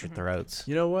 slash your mhm. throats.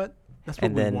 You know what? That's what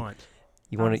And we then- want.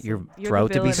 You want Awesome. your You're the throat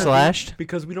to villain be of the- slashed?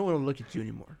 Because we don't want to look at you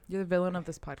anymore. You're the villain of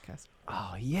this podcast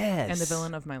Oh yes. and the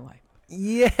villain of my life.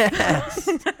 Yes.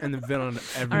 And the villain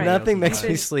of All everyone right. Nothing else's makes me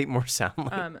life. sleep more soundly.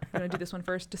 I'm gonna do this one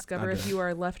first. Discover Okay. if you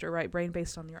are left or right brain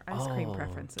based on your ice cream Oh.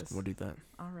 preferences. We'll do that.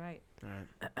 All right. All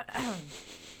right.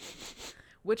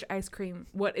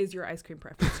 What is your ice cream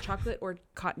preference? Chocolate or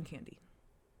cotton candy?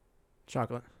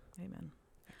 Chocolate. Amen.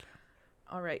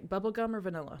 All right. Bubblegum or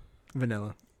vanilla?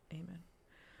 Vanilla. Amen.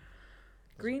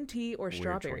 Green tea or Weird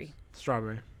strawberry?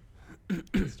 Strawberry.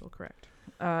 Still correct.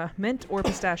 Mint or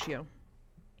pistachio?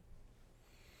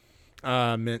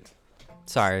 Mint.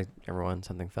 Sorry, everyone.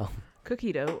 Something fell.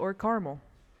 Cookie dough or caramel?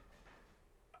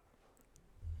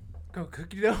 Go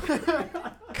cookie dough.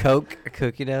 Coke,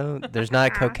 cookie dough. There's not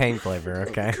a cocaine flavor.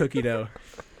 Okay. Cookie dough.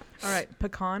 All right.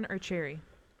 Pecan or cherry?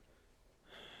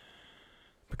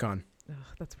 Pecan. Ugh,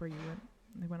 that's where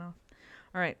they went off.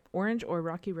 All right. Orange or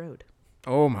rocky road?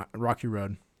 Oh my, Rocky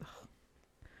Road.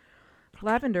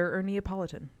 Lavender or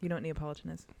Neapolitan? You know what Neapolitan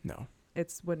is? No,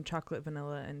 It's when chocolate,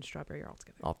 vanilla, and strawberry are all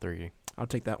together. All three. I'll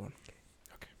take that one.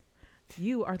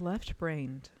 You are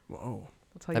left-brained. Whoa.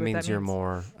 I'll tell you That what means that you're means.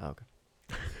 more. Oh,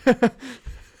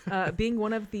 okay. Being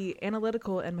one of the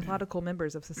analytical and methodical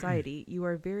members of society, you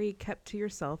are very kept to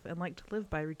yourself and like to live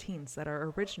by routines that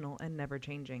are original and never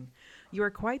changing. You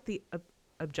are quite the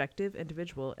objective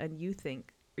individual, and you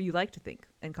like to think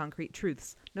in concrete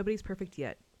truths. Nobody's perfect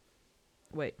yet.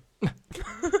 Wait.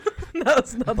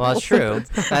 That's not the Well, whole that's true.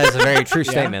 sentence. That is a very true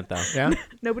Yeah. statement, though. Yeah.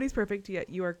 Nobody's perfect yet.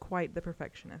 You are quite the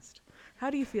perfectionist. How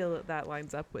do you feel that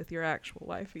lines up with your actual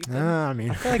life, Ethan? I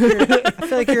mean, I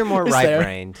feel like you're more It's there.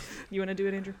 right-brained. You want to do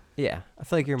it, Andrew? Yeah, I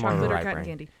feel like you're more Chocolate or cotton right-brained.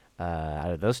 candy?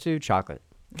 Out of those two, chocolate.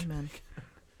 Amen.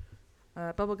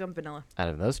 Bubblegum vanilla. Out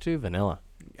of those two, vanilla.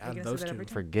 Are out you of gonna those say that two. every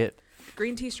time? Forget.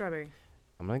 Green tea, strawberry.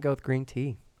 I'm gonna go with green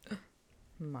tea.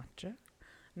 Matcha.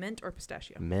 Mint or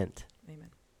pistachio? Mint. Amen.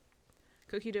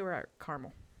 Cookie dough or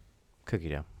caramel? Cookie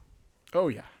dough. Oh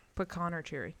yeah. Pecan or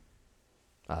cherry?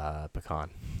 Pecan.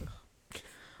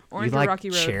 Orange you or like rocky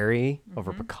road? cherry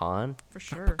over Mhm. pecan? For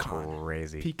sure. Pecan.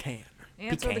 Crazy. Pecan.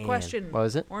 Answer the Pecan. question. What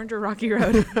was it? Orange or rocky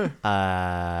road?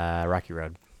 Rocky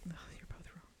Road. You're both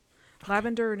wrong.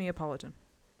 Lavender or Neapolitan?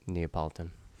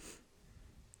 Neapolitan.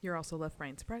 You're also left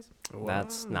brain. Surprise.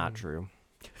 That's not true.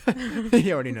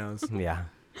 He already knows. Yeah.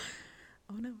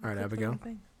 Oh no. All right, I clicked the Abigail. wrong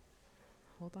thing.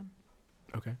 Hold on.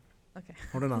 Okay. Okay.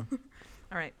 Hold on.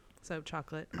 All right. So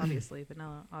chocolate, obviously.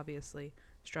 Vanilla, obviously.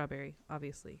 Strawberry,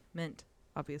 obviously. Mint,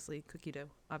 obviously. Cookie dough,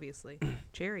 obviously.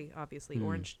 Cherry, obviously. Hmm.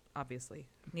 Orange, obviously.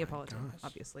 Neapolitan, gosh.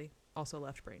 obviously. Also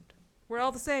left-brained. We're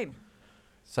all the same.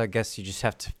 So I guess you just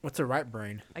have to. What's a right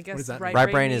brain? I does guess that mean? right, Right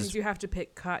brain brain means is- you have to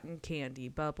pick cotton candy,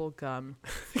 bubble gum,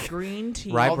 green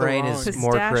tea, Right All the brain wrong. is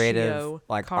more creative, Pistachio,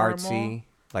 like caramel, artsy,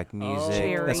 like music.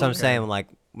 cherry, That's what I'm saying. Like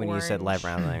when you said orange, left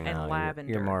brain, I'm like, and no, you're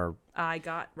lavender. more. I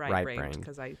got right Right brained brain.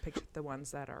 because I picked the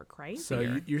ones that are crazy. So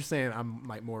you're saying I'm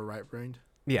like more right brained?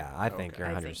 Yeah, I think Okay. you're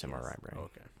I 100 think more yes. right brain.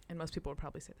 Okay. and most people would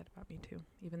probably say that about me too,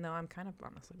 even though I'm kind of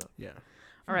honestly both. Yeah.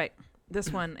 All right. This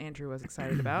one Andrew was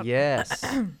excited about. Yes.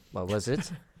 What was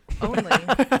it? Only,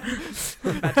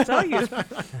 I'm about to tell you.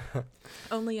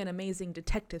 Only an amazing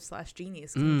detective /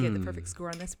 genius can get the perfect score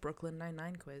on this Brooklyn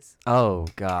Nine-Nine quiz. Oh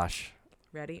gosh.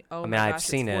 Ready? Oh I mean, my I've gosh,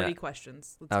 seen it's 40 it.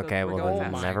 questions. Let's Okay, we're well going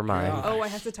then fast. never mind. gosh. Oh, I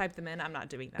have to type them in. I'm not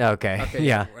doing that. Okay. Okay.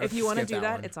 Yeah. we'll If you want to skip do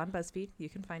that, one. it's on BuzzFeed. You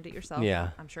can find it yourself.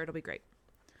 Yeah. I'm sure it'll be great.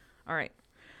 All right.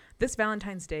 This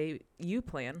Valentine's Day you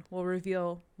plan will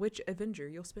reveal which Avenger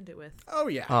you'll spend it with. Oh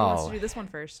yeah. Who wants to Oh. do this one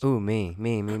first? Ooh, me.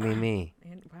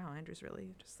 And wow, Andrew's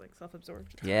really just like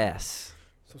self-absorbed. Yes.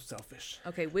 So selfish.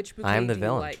 Okay, which bouquet I am the do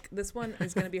villain. you like? This one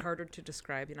is going to be harder to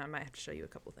describe. You know, I might have to show you a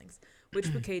couple things.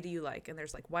 Which bouquet do you like? And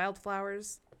there's like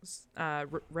wildflowers,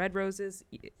 red roses,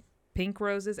 pink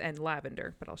roses, and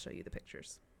lavender. But I'll show you the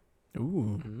pictures.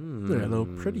 Ooh. They're a little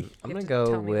pretty. I'm You gonna have to go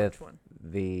tell me which with one.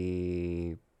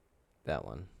 that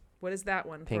one. What is that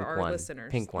one Pink for our one.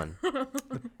 listeners? Pink one. Pink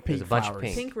There's a bunch of flowers.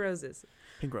 pink. Pink roses.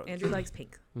 Pink rose. Andrew likes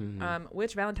pink. Mhm.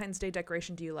 Which Valentine's Day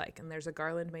decoration do you like? And there's a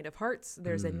garland made of hearts.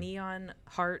 There's a neon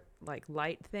heart like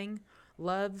light thing.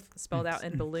 Love spelled out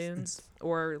in balloons,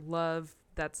 or love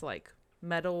that's like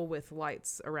metal with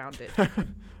lights around it.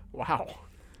 Wow.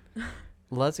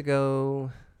 Let's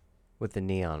go with the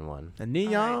neon one. A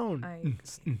neon.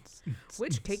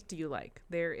 Which cake do you like?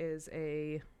 There is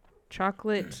a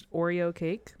chocolate Oreo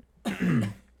cake.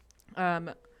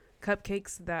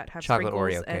 Cupcakes that have Chocolate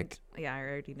sprinkles Oreo and cake. yeah, I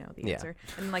already know the Yeah. answer.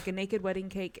 And like a naked wedding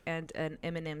cake and an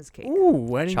M&M's cake. Ooh,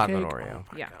 wedding Chocolate cake. Oreo. Oh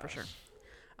my Yeah, for gosh. sure.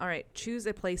 All right, choose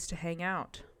a place to hang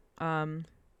out.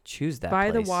 Choose that By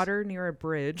the place. water near a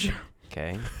bridge,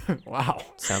 Okay. Wow.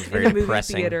 Sounds in very a movie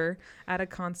depressing. theater, at a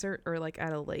concert, or like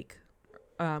at a lake.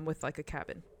 with like a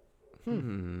cabin.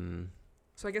 Hmm.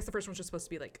 So I guess the first one's just supposed to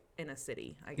be like in a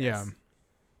city, I guess. Yeah.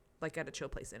 Like at a chill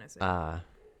place in a city. I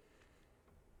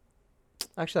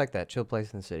actually like that. Chill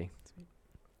place in the city.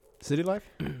 City life.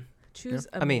 Choose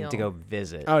a I mean, meal. to go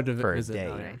visit Oh, to for visit. a Oh, date.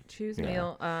 yeah. Alright, choose a Yeah.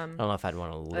 meal. I don't know if I'd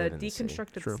want to A live in the city.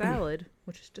 deconstructed True. salad,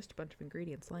 which is just a bunch of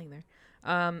ingredients laying there.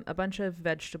 A bunch of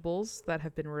vegetables that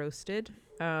have been roasted.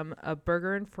 A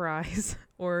burger and fries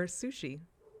or sushi.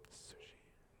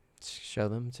 Show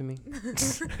them to me.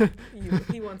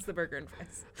 He wants the burger and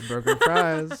fries. Burger and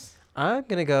fries. I'm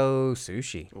gonna go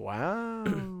sushi. Wow.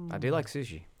 I do like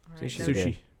sushi. All right, Sushi's now good.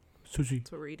 Sushi. Sushi.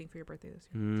 that's what we're eating for your birthday this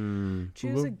year. Mm.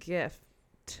 Choose a Ooh. gift.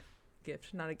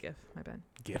 Gift, not a gift. My bad.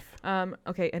 GIF.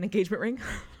 Okay, an engagement ring,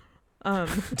 an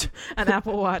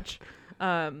Apple Watch,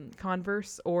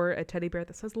 Converse, or a teddy bear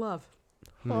that says love.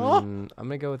 I'm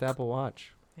gonna go with Apple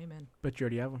Watch. Amen. But you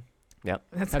already have one.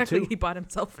 That's Have actually two. he bought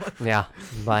himself one. Yeah,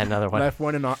 buy another one. Left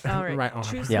one and on. All right, right on.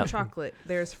 choose Yep. some chocolate.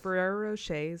 There's Ferrero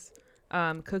Rochers,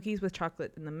 cookies with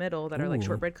chocolate in the middle that are like Ooh.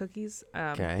 shortbread cookies.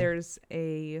 Okay. There's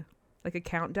a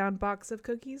countdown box of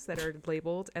cookies that are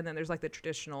labeled, and then there's like the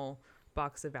traditional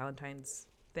box of Valentine's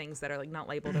things that are like not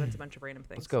labeled, and it's a bunch of random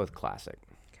things. Let's go with classic.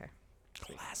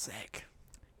 Classic.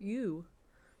 You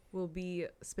will be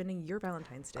spending your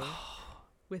Valentine's Day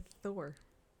with Thor.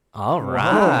 All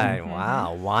right. Mhm.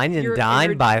 Wow. Wine and You're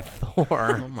dined ener- by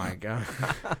Thor. Oh my god.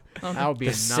 Um, That would be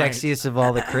The a night. sexiest of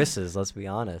all the Chris's. Let's be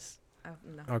honest.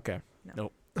 No. Okay.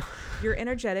 You're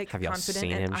energetic, Have y'all confident,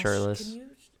 seen and him shirtless? can you?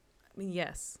 I mean,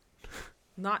 yes.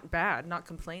 Not bad, not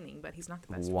complaining, but he's not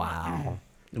the best. one. Wow.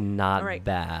 Not All right.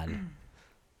 bad.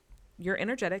 You're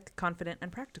energetic, confident,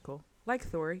 and practical. Like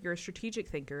Thor, you're a strategic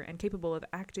thinker and capable of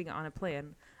acting on a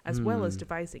plan as well as Hmm.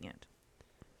 devising it.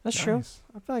 That's true. Nice.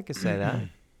 I feel like I could say that.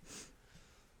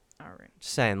 All right.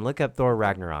 Just saying, look up Thor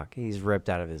Ragnarok. He's ripped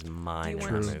out of his Do you mind in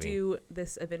want that to movie. do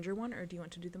this Avenger one, or do you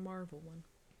want to do the Marvel one?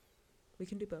 We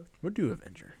can do both. We'll do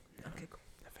Avenger. Okay, cool.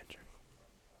 Avenger.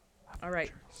 All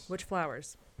right. Which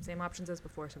flowers? Same options as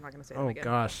before, so I'm not going to say them Oh again.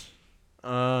 gosh.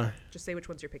 Just say which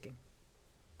ones you're picking.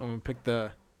 I'm gonna pick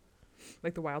the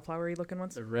Like the wildflowery looking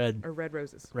ones? red Or red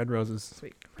roses? roses.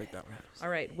 Sweet. Pick that one. All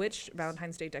right. Which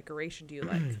Valentine's Day decoration do you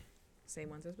like? Same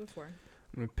ones as before.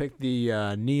 I'm gonna pick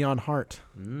the neon heart.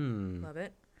 Mm. Love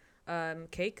it.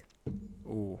 Cake.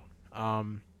 Ooh.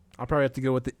 I'll probably have to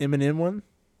go with the M&M one.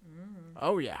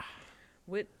 Oh yeah.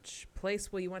 Which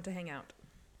place will you want to hang out?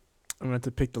 I'm gonna have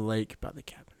to pick the lake by the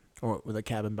cabin, or with a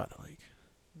cabin by the lake.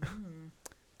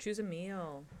 Choose a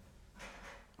meal.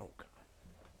 Oh god.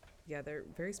 Yeah, they're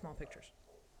very small pictures.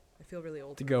 I feel really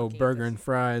old. To when go looking at burger this. and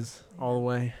fries all the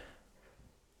way.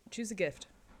 Choose a gift.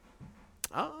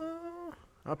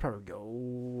 I'll probably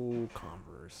go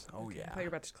Converse. Oh I yeah. thought you were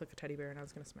about to click a teddy bear and I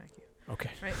was going to smack you. Okay.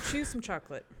 All right, choose some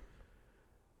chocolate.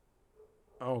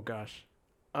 Oh gosh.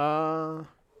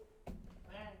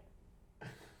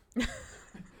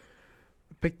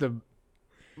 Pick the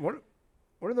what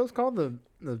are those called?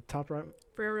 The top right.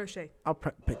 Ferrero Rocher. I'll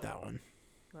pick that one.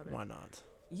 Love it. Why not?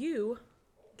 You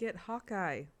get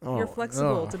Hawkeye. Oh, You're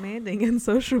flexible, oh. demanding, and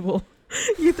sociable.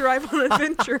 You thrive on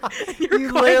adventure. And you're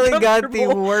You quite literally got the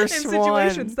comfortable worst in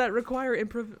situations one. that require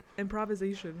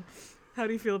improvisation. How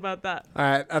do you feel about that? All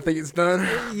right, I think it's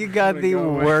done. You got Way the to go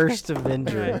away. worst All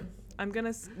Avenger. right. I'm going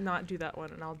to not do that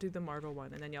one, and I'll do the Marvel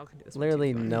one, and then y'all can do this one.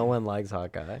 Literally, too. no one likes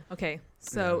Hawkeye. Okay,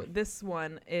 so this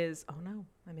one is. Oh no,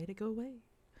 I made it go away.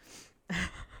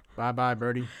 Bye bye,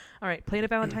 Birdie. All right, plan a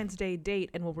Valentine's Day date,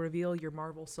 and we'll reveal your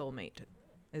Marvel soulmate.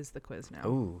 Is the quiz now?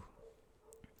 Ooh.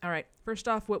 All right. First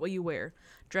off, what will you wear?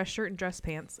 Dress shirt and dress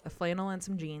pants, a flannel and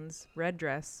some jeans, red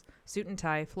dress, suit and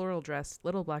tie, floral dress,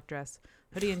 little black dress,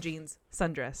 hoodie and jeans,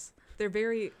 sundress. They're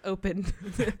very open.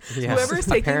 Yes, Whoever is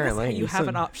taking apparently. this, you have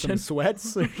an Some option.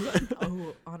 sweats.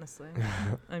 Oh, honestly.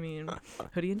 I mean,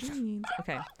 hoodie and jeans.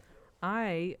 Okay.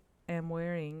 I am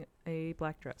wearing a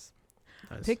black dress.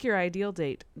 Nice. Pick your ideal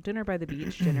date. Dinner by the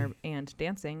beach, dinner and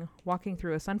dancing, walking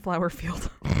through a sunflower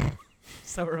field.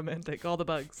 So romantic. All the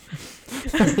bugs.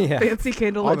 Yeah. Fancy All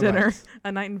candlelit the dinner. bugs.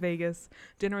 A night in Vegas.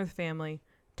 Dinner with family.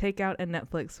 Takeout and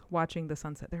Netflix. Watching the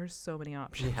sunset. There's so many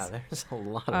options. Yeah, there's a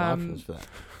lot of Um, options for that.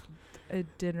 A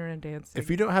dinner and dancing. If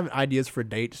you don't have ideas for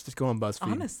dates, just go on BuzzFeed.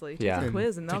 Honestly, take Yeah. a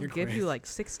quiz and Take they'll a give you quiz. like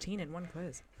 16 in one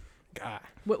quiz. God.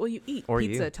 What will you eat? Or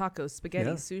Pizza, you. tacos, spaghetti,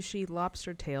 Yeah. sushi,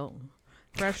 lobster tail,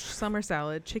 fresh summer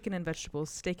salad, chicken and vegetables,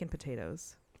 steak and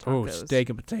potatoes. Oh, Tacos. steak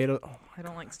and potato. Oh, I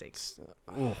don't like steaks.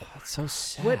 Oh, that's so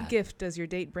sad. What gift does your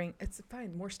date bring? It's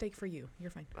fine. More steak for you.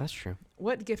 You're fine. That's true.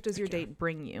 What gift does your Thank you. date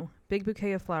bring you? Big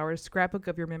bouquet of flowers, scrapbook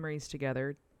of your memories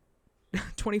together,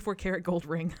 24 karat gold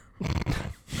ring,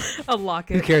 a Who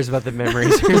locket, cares about the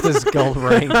memories? Here's this gold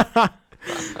ring.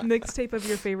 Mixtape of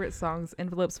your favorite songs,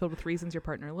 envelopes filled with reasons your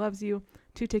partner loves you,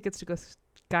 2 tickets to go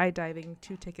skydiving,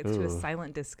 2 tickets to a Ooh.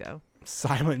 silent disco.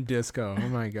 Silent disco. Oh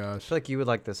my I gosh. feel like you would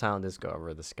like the silent disco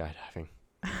over the skydiving.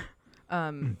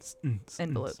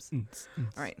 Envelopes.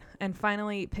 All right. And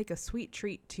finally, pick a sweet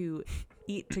treat to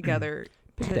eat together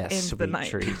to That end the sweet night.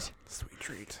 treat. Sweet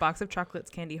treat. Box of chocolates,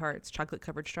 candy hearts, chocolate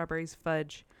covered strawberries,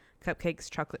 fudge, cupcakes,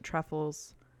 chocolate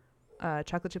truffles,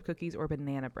 chocolate chip cookies, or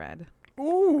banana bread.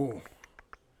 Ooh.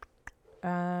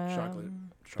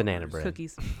 Um, Banana bread.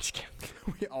 Cookies.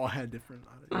 We all had different.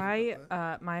 ideas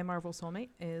about My Marvel soulmate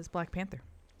is Black Panther.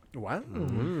 that. Wow.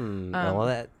 Well,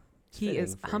 that. He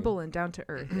is fitting for you. humble and down to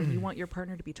earth, and you want your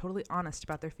partner to be totally honest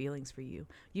about their feelings for you.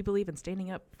 You believe in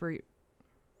standing up for.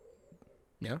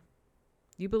 Yeah.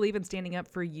 You believe in standing up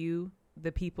for you,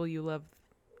 the people you love,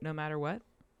 no matter what.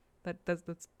 That's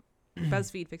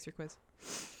BuzzFeed. Fix your quiz.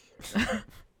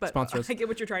 But Sponsor us. I get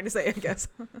what you're trying to say, I guess.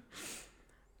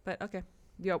 But okay,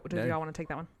 do y'all want to take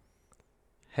that one?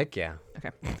 Heck yeah.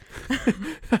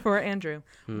 For Andrew,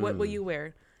 what will Hmm. you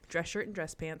wear? Dress shirt and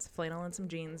dress pants, flannel and some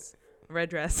jeans, red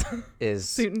dress, Is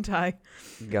suit and tie.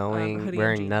 going hoodie and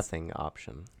wearing jeans. nothing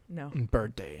option. No.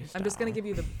 Birthday. I'm just going to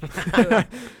style. give you the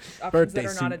options Birthday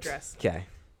that are not a suit. dress. Okay.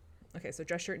 Okay, so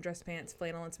dress shirt and dress pants,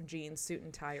 flannel and some jeans, suit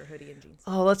and tie, or hoodie and jeans.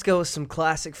 Oh, let's go with some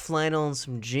classic flannel and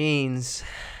some jeans.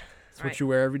 That's what Alright. you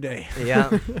wear every day.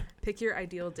 Yeah. Pick your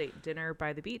ideal date. Dinner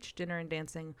by the beach, dinner and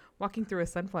dancing, walking through a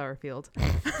sunflower field,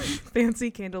 fancy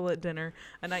candlelit dinner,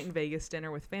 a night in Vegas,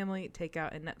 dinner with family,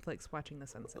 takeout, and Netflix watching the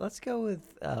sunset. Let's go with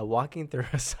walking through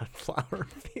a sunflower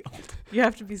field. You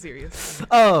have to be serious.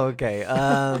 Oh, okay.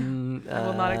 I will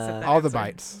not accept that. All the answer.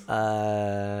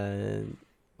 bites.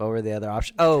 What were the other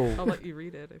options? Oh, I'll let you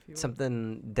read it if you want.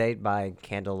 something date by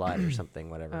candlelight or something,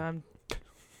 whatever.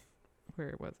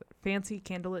 Where was it? Fancy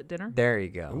candlelit dinner. There you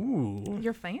go. Ooh.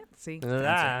 You're fancy.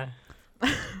 Ah.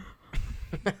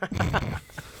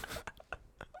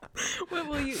 What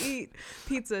will you eat?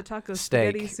 Pizza, tacos,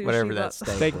 Steak, spaghetti, sushi, whatever that steak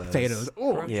Steak was. potatoes.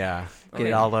 Oh. Yeah, get Okay.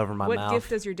 it all over my what mouth. gift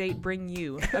does your date bring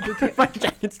you? A bouquet. What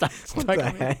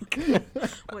the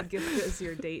heck? What gift does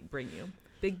your date bring you?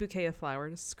 Big bouquet of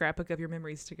flowers, scrapbook of your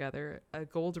memories together, a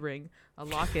gold ring, a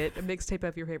locket, a mixtape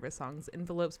of your favorite songs,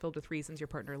 envelopes filled with reasons your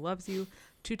partner loves you,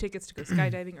 2 tickets to go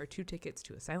skydiving, or 2 tickets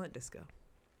to a silent disco.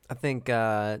 I think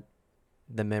the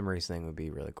memories thing would be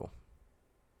really cool.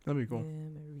 That'd be cool.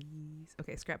 Memories.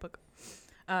 Okay, scrapbook.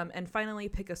 And finally,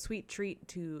 pick a sweet treat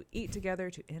to eat together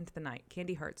to end the night.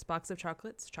 Candy hearts, box of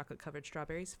chocolates, chocolate-covered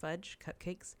strawberries, fudge,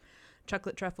 cupcakes,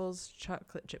 chocolate truffles,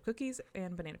 chocolate chip cookies,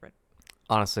 and banana bread.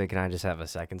 Honestly, can I just have a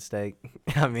second steak?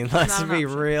 I mean, let's Not an be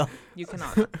option. real. You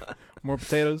cannot. More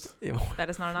potatoes. That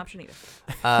is not an option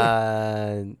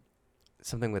either.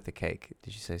 Something with the cake.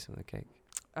 Did you say something with the cake?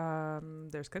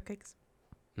 There's cupcakes.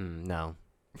 No.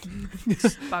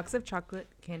 Box of chocolate,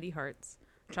 candy hearts,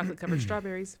 chocolate-covered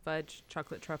strawberries, fudge,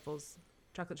 chocolate truffles,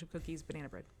 chocolate chip cookies, banana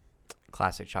bread.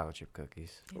 Classic chocolate chip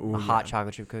cookies. Ooh, A hot yeah.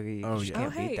 chocolate chip cookie. Oh, You just yeah. can't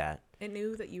Oh, hey. beat that. It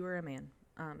knew that you were a man.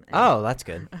 And Oh, that's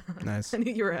good. Nice. I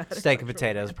knew you were a Steak and heterosexual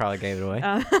potatoes man. probably gave it away.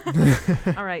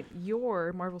 All right,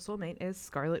 your Marvel soulmate is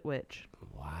Scarlet Witch.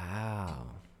 Wow.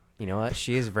 You know what?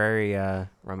 She is very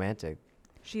romantic.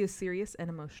 She is serious and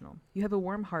emotional. You have a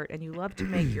warm heart and you love to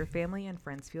make your family and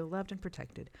friends feel loved and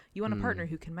protected. You want a partner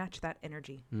who can match that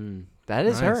energy. That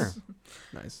is her. Nice.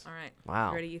 Nice. All right. Wow.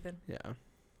 You ready, Ethan? Yeah.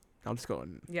 I'll just go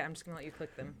and. Yeah, I'm just going to let you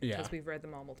click them Yeah. because we've read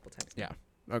them all multiple times. Yeah.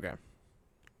 Okay.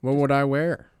 What would I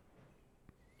wear?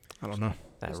 I don't know.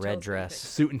 That Just tell red us what you dress.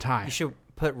 Suit and tie. You should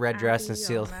put red dress and Happy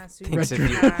seal. on my suit Thinks Red if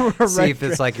you dress. see if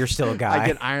it's like you're still a I guy.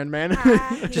 get Iron Man.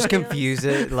 High Just heels. confuse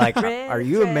it. Like, Red are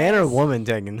you a man or a dress. woman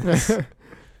taking this?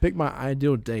 Pick my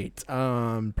ideal date.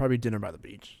 Probably dinner by the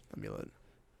beach. Let me let.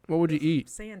 What would you eat?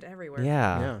 Sand everywhere.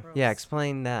 Yeah. Yeah. Yeah. Gross.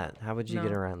 Explain that. How would you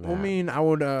get No. around that? Well, I mean, I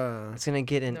would. It's gonna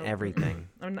get in No. everything.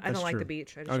 I That's don't like the true.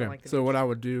 beach. I just Okay. don't like the So beach. what I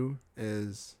would do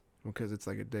is because it's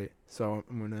like a date. So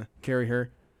I'm gonna carry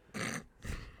her.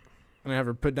 I'm gonna have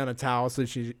her put down a towel so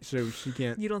she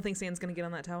can't. You don't think sand's going to get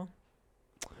on that towel?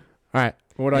 All right.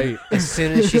 What would I eat? As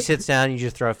soon as she sits down, you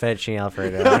just throw a fettuccine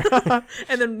alfredo on her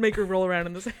And then make her roll around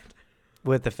in the sand.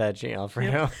 with the fettuccine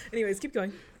alfredo. Anyways, keep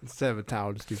going. Instead of a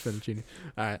towel, just do fettuccine.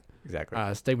 All right.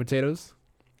 Exactly. Steak potatoes.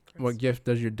 What gift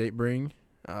does your date bring?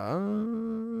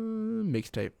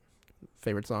 Mixtape.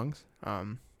 Favorite songs.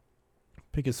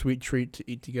 Pick a sweet treat to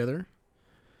eat together.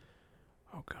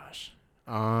 Oh gosh.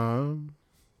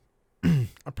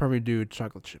 I'll probably do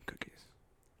chocolate chip cookies.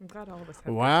 I'm glad all of us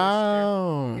have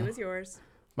Wow. It was yours.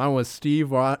 Mine was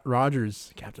Steve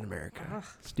Rogers, Captain America. Ugh.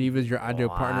 Steve is your ideal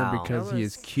partner Wow. because he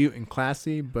is Jealous. cute and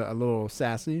classy, but a little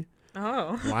sassy.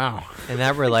 Oh. Wow. In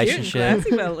that relationship,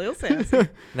 Classy, but a little sassy. in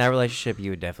that relationship,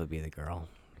 you would definitely be the girl.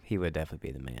 He would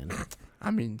definitely be the man.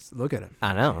 I mean, look at him.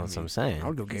 I know. That's what I'm saying. I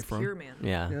would go gay He's for pure him. man.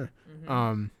 Yeah. Yeah.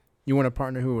 Mhm. You want a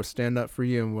partner who will stand up for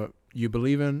you and what you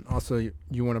believe in. Also,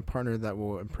 you want a partner that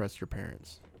will impress your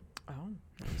parents. Oh.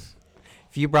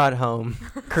 If you brought home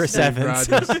Chris Steve Evans,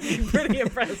 Rogers. Pretty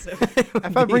impressive.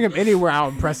 If I bring him anywhere, I'll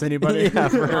impress anybody. Yeah,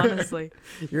 for- Honestly.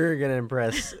 you're gonna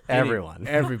impress everyone.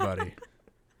 Everybody.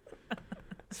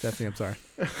 Stephanie, I'm sorry.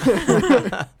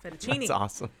 Fettuccine. That's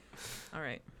awesome. All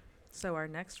right. So our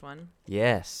next one,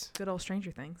 Yes. good old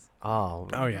Stranger Things. Oh.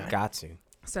 Oh, yeah. Got to.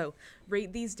 So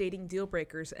rate these dating deal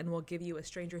breakers and we'll give you a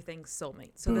Stranger Things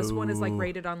soulmate. So this one is like Ooh.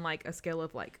 rated on like a scale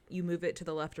of like you move it to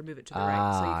the left or move it to the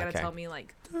right. So you gotta okay. tell me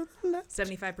like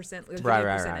 75%. Give me a Right.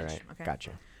 percentage. Okay.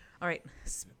 Gotcha. All right.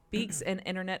 Speaks and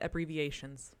internet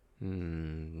abbreviations. Low.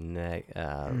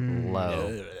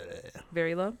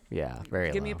 Very low. Yeah.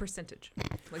 Very Give low. me a percentage.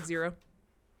 Like 0.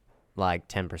 Like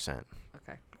 10%.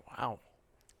 Okay. Wow.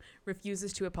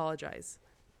 Refuses to apologize.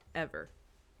 Ever.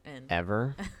 And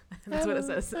Ever. that's what it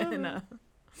says in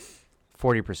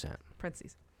 40%.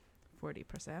 parentheses.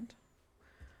 40%.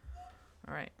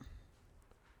 All right.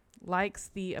 Likes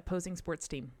the opposing sports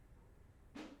team.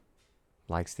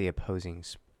 Likes the opposing.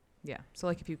 Yeah. So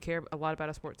like if you care a lot about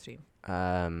a sports team,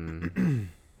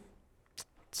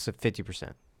 It's a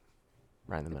 50%.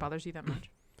 Right in the it middle. bothers you that much.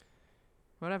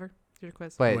 Whatever. It's your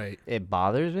quiz. Wait, it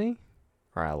bothers me,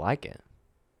 or I like it.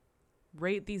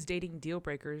 Rate these dating deal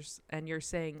breakers, and you're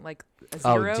saying like a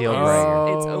Oh, 0 deal is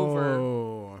breaker. it's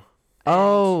over.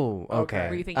 Oh, Okay. okay.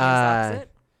 Were you thinking it's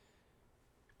opposite?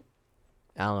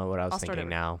 I don't know what I was I'll start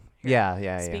thinking over. now. Here.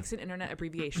 Yeah. Speaks in internet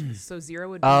abbreviations. So 0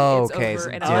 would be Oh, it's okay, over, so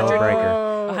and deal 100,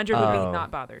 breaker. 100 would Oh. be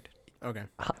not bothered. Okay.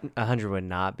 100 would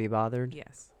not be bothered.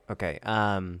 Yes. Okay.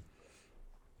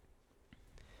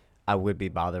 I would be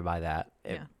bothered by that.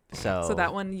 Yeah. So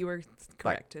that one you were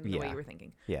correct in the way yeah. you were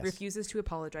thinking. Yes. Refuses to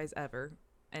apologize ever,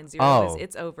 and 0 Oh. is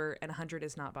it's over, and 100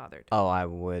 is not bothered. Oh, I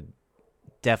would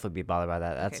definitely be bothered by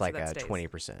that. That's Okay, so like that a stays.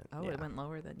 20%. Oh, yeah. it went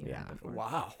lower than you Yeah. had before.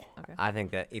 Wow. Okay. I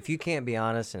think that if you can't be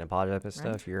honest and apologize for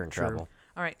stuff, you're in True. trouble.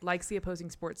 All right. Likes the opposing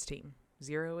sports team.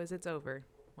 0 is it's over.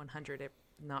 100 it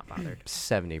not bothered.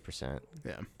 70%.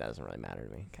 Yeah. Doesn't really matter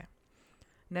to me.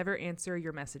 Never answer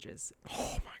your messages.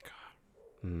 Oh my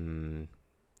god.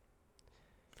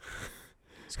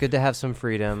 It's good to have some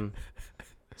freedom.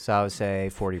 So I would say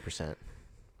 40%.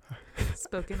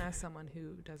 Spoken as someone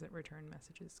who doesn't return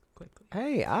messages quickly.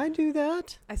 Hey, I do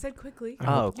that. I said quickly.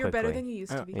 Oh, You're better quickly. than you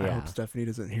used to be. I Yeah. hope Stephanie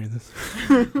doesn't hear this.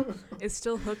 Is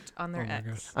still hooked on their Oh my ex.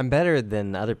 gosh. I'm better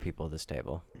than other people at this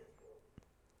table.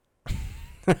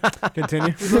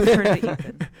 Continue. We both turned to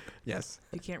Ethan. Yes.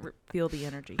 You can't feel the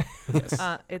energy.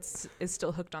 Yes. It's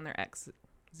still hooked on their ex.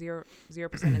 0%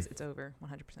 is it's over.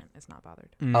 100% is not bothered.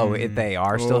 Oh, if they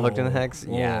are still hooked in the hex?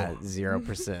 Oh. Yeah,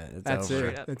 0%. It's That's over.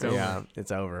 Straight it. up. It's over. Yeah,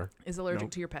 it's over. Is allergic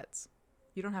Nope. to your pets.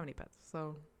 You don't have any pets,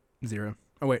 so 0.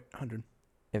 Oh wait, 100.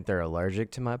 If they're allergic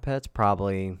to my pets,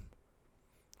 probably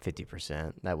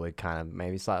 50%. That would kind of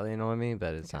maybe slightly annoy me,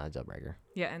 but it's not a deal breaker.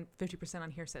 yeah. And 50%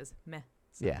 on here says meh.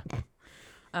 So. Yeah.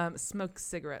 Smokes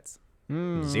cigarettes.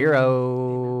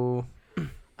 0.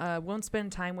 Won't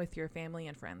spend time with your family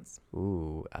and friends.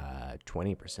 Ooh,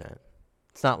 20%.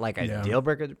 It's not like a Yeah. deal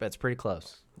breaker, but it's pretty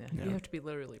close. Yeah. Yeah. You have to be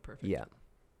literally perfect. Yeah.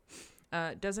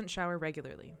 Doesn't shower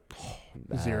regularly.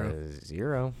 0.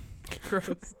 0.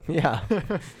 Gross. Yeah.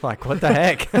 Like, what the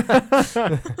heck?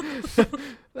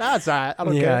 That's alright. I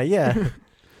don't yeah, care. yeah.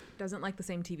 Doesn't like the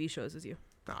same TV shows as you.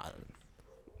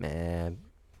 Man.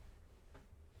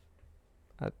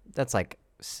 That's like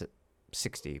 60%.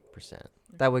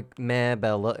 That would,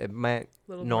 but it might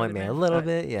Little annoy more me than a that. little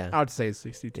bit. Yeah. I would say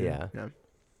 62.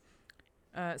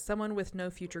 Yeah. Someone with no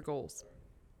future goals.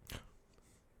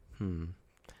 I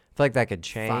feel like that could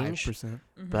change. 5%.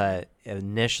 Mhm. But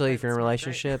initially, if you're in a That's not great.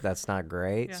 relationship, that's not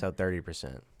great. Yeah. So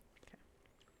 30%.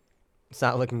 It's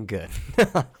not looking good.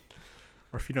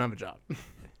 Or if you don't have a job.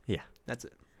 Yeah. That's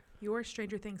it. Your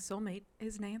Stranger Things soulmate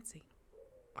is Nancy.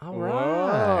 All Whoa.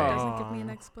 right. Doesn't give me an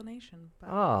explanation, but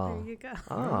Oh. there you go.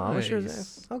 Oh, I wish it was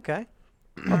Nice. okay.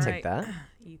 All I'll take right. that.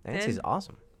 Ethan. Nancy's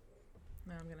awesome.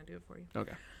 No, I'm gonna do it for you.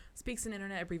 Okay. Speaks in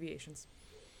internet abbreviations.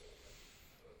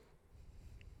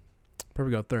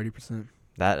 Probably go 30%.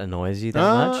 That annoys you that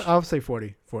much? I'll say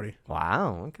 40. 40.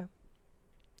 Wow. Okay.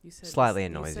 You said Slightly you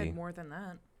annoys said you. more than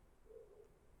that.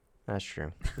 That's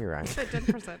true. You're You right. said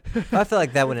 10%. I feel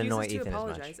like that would Refuses annoy to Ethan as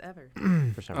apologize much ever.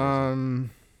 for some reason.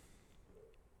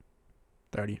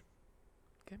 30.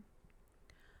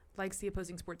 Likes the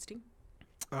opposing sports team.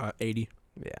 80.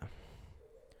 Yeah.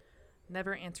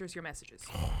 Never answers your messages.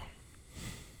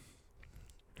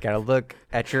 Gotta look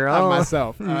at your on own.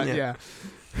 myself. Yeah. Yeah.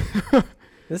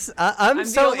 I'm the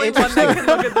so only one that interested. can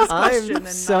look at this question I'm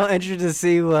and so not- interested to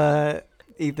see what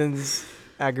Ethan's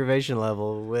aggravation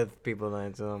level with people that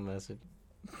answer the message.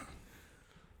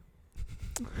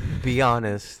 Be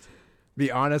honest.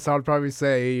 Be honest, I would probably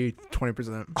say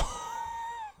 20%.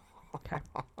 Okay.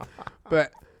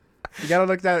 But you gotta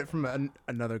look at it from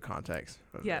another context.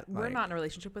 of Yeah, it, we're like- not in a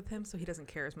relationship with him, so he doesn't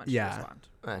care as much Yeah. to respond.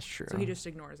 That's true. So he just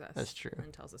ignores us. That's true.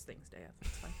 And tells us things day after.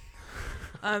 It's fine.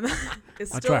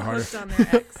 It's I'll still try harder. hooked on their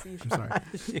ex. I'm sorry.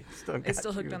 It's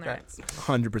still hooked on their ex.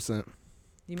 100%.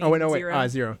 You mean Oh wait, no wait. zero?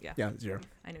 Zero. Yeah. Yeah, zero.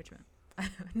 I know what you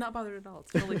meant. Not bothered at all.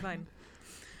 It's totally fine.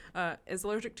 Is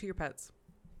allergic to your pets.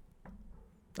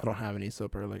 I don't have any, so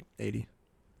probably like 80.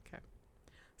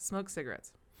 Smoke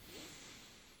cigarettes.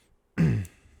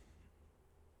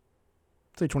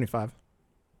 Say 25.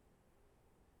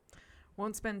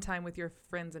 Won't spend time with your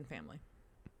friends and family.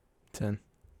 10.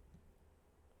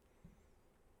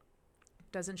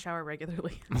 Doesn't shower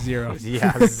regularly. 0.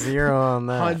 Yeah, 0 on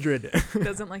that. 100.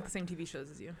 Doesn't like the same TV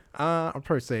shows as you. I'll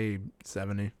probably say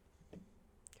 70.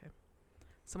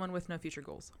 Someone with no future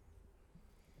goals.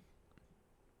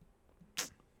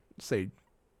 Say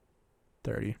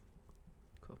 30.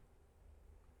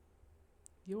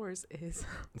 Yours is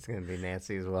It's gonna be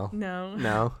Nancy as well. no.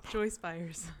 No. Joyce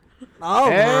Byers. Oh,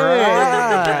 Hey,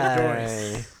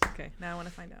 right. Joyce. Okay, now I want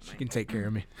to find out. She Mine. can take care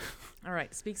of me. All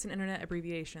right, speaks in internet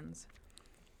abbreviations.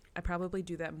 I probably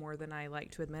do that more than I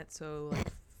like to admit, so like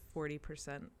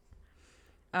 40%.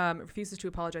 Refuses to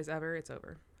apologize ever. It's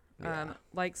over. Yeah.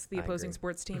 Likes the I opposing agree.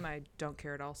 sports team. I don't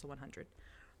care at all, so 100.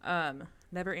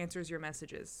 Never answers your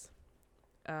messages.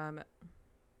 30.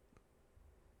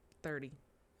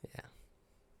 Yeah.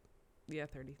 Yeah,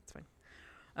 30. It's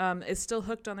fine. Is still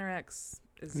hooked on their ex.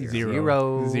 Is 0.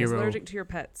 Zero. Is Zero. allergic to your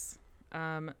pets.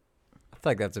 I feel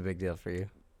like that's a big deal for you.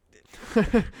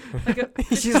 Like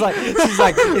she's like,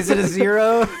 is it a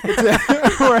 0?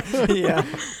 Yeah.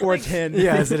 Or Like- 10.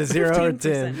 Yeah, is it a 0 or 15%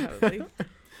 10? probably.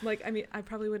 Like, I mean, I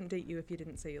probably wouldn't date you if you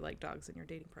didn't say you like dogs in your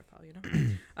dating profile, you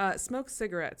know? Smokes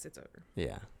cigarettes, it's over.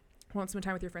 Yeah. Won't spend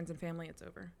time with your friends and family, it's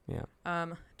over. Yeah.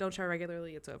 Don't shower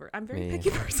regularly, it's over. I'm a very Me. picky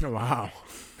person. Wow.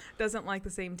 Doesn't like the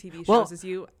same TV shows Well- as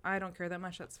you. I don't care that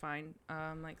much, that's fine.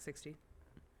 Like 60.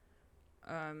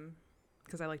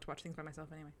 Because I like to watch things by myself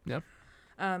anyway.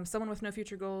 Yep. Someone with no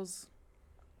future goals,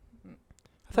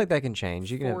 I feel like that can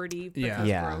change. You can, 40 Yeah. because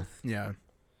Yeah. growth. Yeah.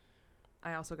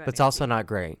 I also got but it's Nancy. also not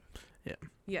great.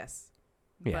 Yes.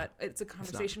 Yeah. But it's a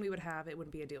conversation we would have. It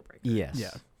wouldn't be a deal breaker. Yes.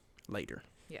 Yeah. Later.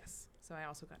 Yes. So I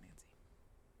also got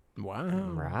Nancy.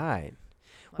 Wow. Right.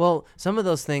 Love Well, some of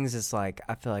those things it's like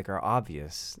I feel like are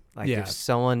obvious. Like Yeah. if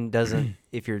someone doesn't,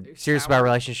 if you're You serious about shower.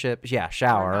 relationships, yeah, Or not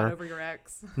shower, over your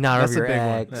ex. not That's over the your big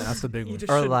ex, one. Yeah, that's the big You one.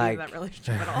 just Or shouldn't like- be in that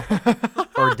relationship at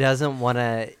all. or doesn't want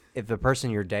to. If the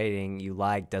person you're dating you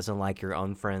like doesn't like your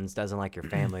own friends, doesn't like your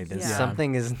family, then Yeah.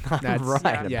 something is not That's-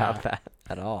 right yeah. about that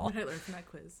at all. What did I learn from that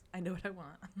quiz? I know what I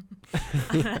want.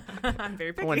 I'm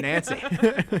very picky. Oh, Nancy.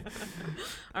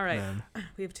 All right. Man.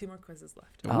 We have 2 more quizzes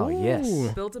left. Oh, yes.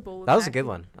 Ooh. Build a bowl of That was a mac good and-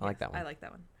 one. I like that I one. like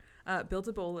that one. Build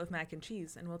a bowl of mac and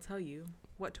cheese, and we'll tell you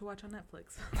what to watch on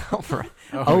Netflix. All right.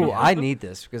 Oh, yeah. I need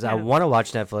this because I Yeah. want to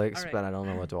watch Netflix, All right. but I don't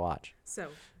know what to watch So,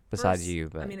 besides first- you.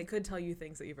 But I mean, it could tell you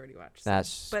things that you've already watched. So-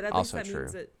 that's but at least also that true.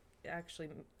 means it actually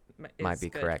Might is be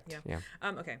good. correct. Yeah.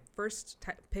 Yeah. Okay. First,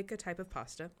 pick a type of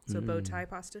pasta. So bow Mm. tie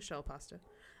pasta, shell pasta,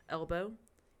 elbow,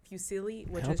 fusilli,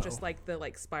 which is just Elbow. like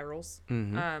the spirals,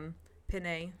 Mm-hmm.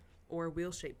 penne, or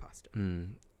wheel-shaped pasta.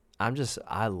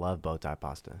 I love bow tie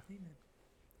pasta. Amen.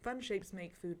 Fun shapes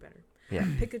make food better. Yeah.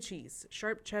 Pick a cheese: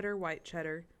 sharp cheddar, white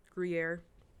cheddar, Gruyere,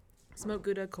 smoked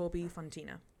Gouda, Colby,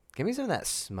 Fontina. Give me some of that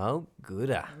smoked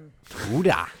Gouda. Mm.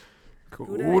 Gouda.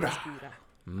 Gouda Gouda. is Gouda.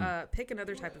 Mm. Pick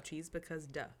another type of cheese because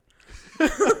duh.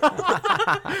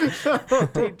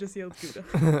 Dave just yelled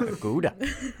Gouda. Gouda.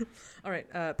 All right.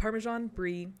 Parmesan,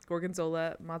 brie,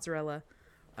 gorgonzola, mozzarella,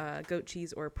 goat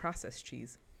cheese, or processed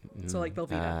cheese. So like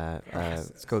Velveeta.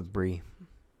 Let's go with brie.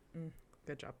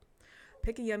 Good job.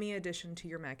 Pick a yummy addition to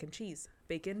your mac and cheese: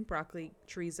 bacon, broccoli,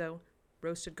 chorizo,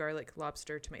 roasted garlic,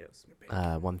 lobster, tomatoes.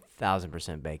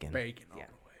 1000% bacon. Bacon. Yeah.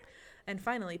 And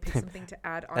finally, pick something to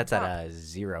add on That's top. at a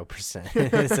 0%.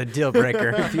 It's a deal breaker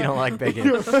if you don't like bacon.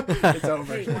 It's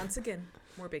over. Hey, once again,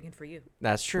 more bacon for you.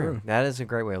 That's true. True. That is a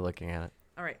great way of looking at it.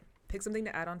 All right. Pick something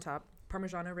to add on top: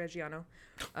 Parmigiano Reggiano.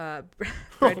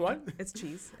 Bread, What? It's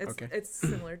cheese. It's Okay. it's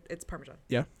similar. It's Parmesan.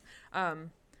 Yeah.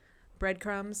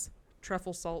 Breadcrumbs,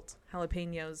 truffle salt,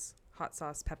 jalapenos, hot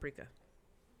sauce, paprika.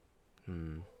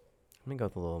 I'm gonna go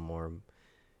with a little more.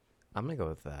 I'm gonna go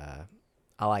with.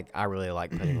 I really like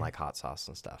putting like hot sauce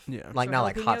and stuff. Yeah. Like So not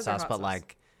like jalapenos hot or sauce, hot but sauce?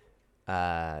 like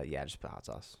Yeah, just put hot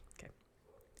sauce. 'Kay.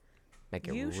 Make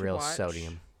it You should real watch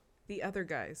sodium. The Other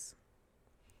Guys.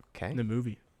 Okay. The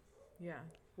movie. Yeah.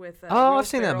 With Oh, Will I've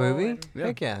seen that Ferrell movie. and- Yeah.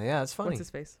 Heck yeah, it's funny. What's his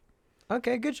face?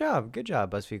 Okay, good job,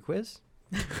 BuzzFeed quiz.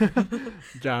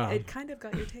 Job. It kind of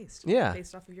got your taste. Yeah.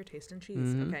 Based off of your taste in cheese.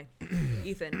 Mhm. Okay.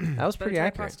 Ethan. That was pretty bow tie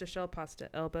accurate. pasta, shell pasta,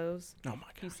 elbows, Oh my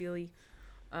god. fusilli,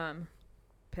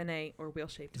 penne, or wheel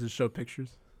shaped. Does it show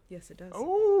pictures? Yes, it does.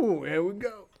 Oh, here we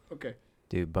go. Okay.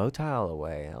 Dude, bow tie all the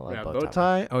way. I love Yeah, bow bow tie.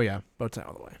 tie. Oh yeah, bow tie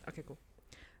all the way. Okay, cool.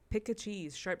 Pick a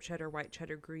cheese: sharp cheddar, white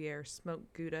cheddar, Gruyere,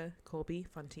 smoked Gouda, Colby,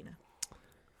 Fontina.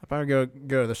 I probably go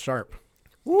to the sharp.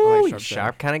 Woo, sharp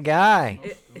sharp kind of guy.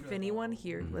 If anyone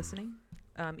here Mhm. listening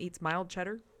eats mild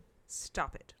cheddar,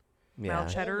 stop it. Yeah, Mild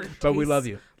cheddar But we tastes love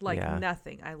you. like Yeah.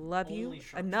 nothing. I love you Only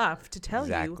sharp enough to tell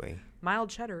you exactly. mild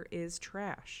cheddar is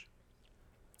trash.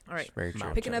 All right, It's very true.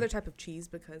 Mild pick cheddar. another type of cheese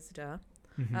because duh.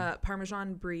 Mhm.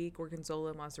 Parmesan, brie,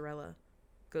 gorgonzola, mozzarella,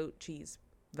 goat cheese,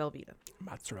 Velveeta.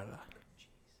 Mozzarella.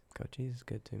 Goat cheese is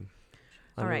good too.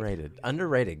 All right.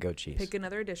 Underrated goat cheese. Pick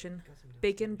another addition: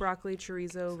 bacon, broccoli,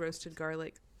 chorizo, roasted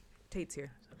garlic. Tate's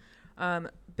here.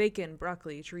 Bacon,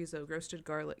 broccoli, chorizo, roasted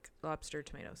garlic, lobster,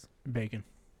 tomatoes. Bacon.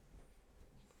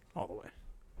 All the way.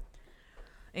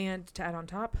 And to add on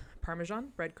top,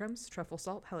 Parmesan, breadcrumbs, truffle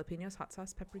salt, jalapenos, hot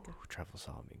sauce, paprika. Ooh, truffle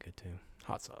salt would be good too.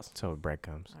 Hot sauce. So would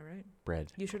breadcrumbs. All right.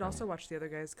 Bread. You should also watch The Other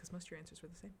Guys because most of your answers were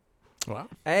the same. Wow.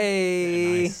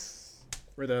 Hey. Nice.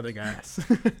 We're the other guys.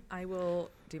 I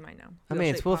will do mine now. I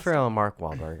mean, it's Wheel-shaped Will pasta. Ferrell and Mark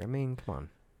Wahlberg. I mean, come on.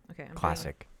 Okay. I'm doing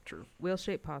Classic. True.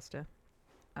 Wheel-shaped pasta.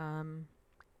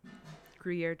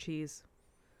 Gruyere cheese.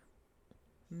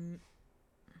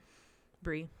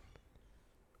 Brie.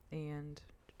 And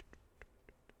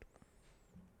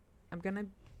I'm gonna.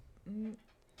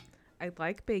 I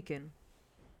like bacon.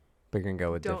 We're going to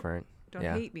go with Don't- different. Don't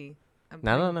Yeah. hate me. I'm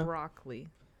No, no, going no. broccoli.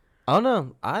 Oh,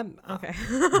 no. I'm Okay.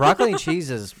 broccoli and cheese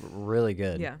is really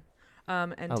good. Yeah.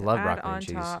 And I to love add broccoli on and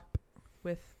cheese. top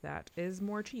with that is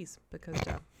more cheese because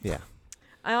duh. Yeah.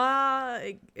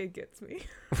 It gets me.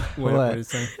 What? did it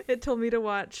say? It told me to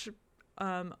watch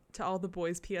To All the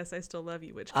Boys, P.S. I Still Love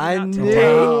You, which came I out knew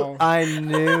today. Wow. I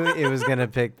knew it was gonna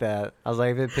pick that. I was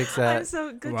like, if it picks I'm that,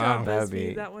 so good Wow. job, That'd BuzzFeed.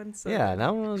 be- That one. So yeah, good.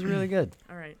 that one was really good.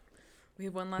 All right. We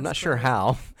have one last. I'm not sure quiz.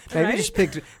 how. Maybe Right? just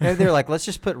picked. Maybe they're like, let's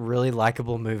just put really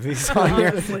likable movies on here,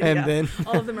 Honestly, and yeah. then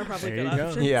All of them are probably There good you go.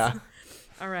 options. yeah.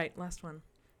 All right, last one.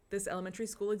 This elementary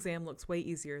school exam looks way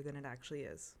easier than it actually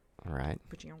is. All right.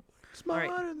 But you know, Smarter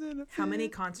right. than a how many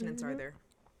fish. consonants are there?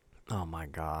 Oh my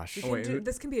gosh. We Oh, can wait, do, who-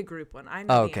 this can be a group one. I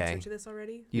know Oh, the okay. answer to this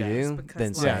already. You Yes, do? because,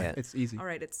 Then like- say Yeah, it. it's easy. All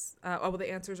right, it's well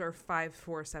the answers are 5,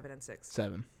 4, 7, and 6.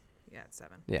 7. Yeah, it's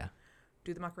 7. Yeah.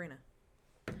 Do the Macarena.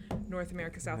 North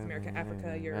America, South America,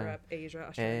 Africa, Europe, Asia,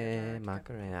 Australia. Eh,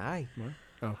 Antarctica. Macarena. Aye. What?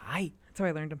 Oh. Aye. That's how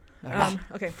I learned them. Ah.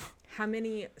 Okay. How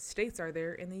many states are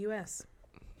there in the U.S.?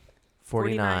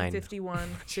 49. 51,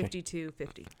 52,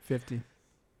 50. 50.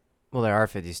 Well, there are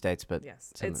 50 states, but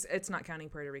Yes. some- It's not counting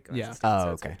Puerto Rico. Yeah. As a state, Oh,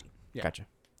 so it's okay. 50. Yeah. gotcha.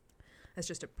 That's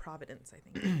just a providence, I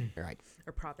think. You're right.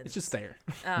 Or province. It's just there.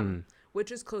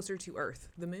 Which is closer to Earth,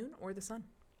 the moon or the sun?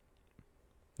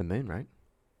 The moon, right?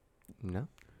 No.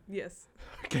 Yes.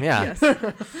 Yeah. Yes.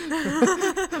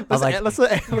 I was like, let's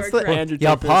let You are Andrew correct. take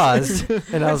y'all this. paused,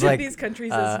 and I Which was of like, these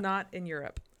countries uh, is not in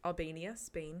Europe? Albania,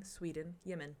 Spain, Sweden,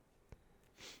 Yemen.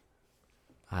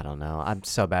 I don't know. I'm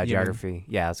so bad Yemen. geography.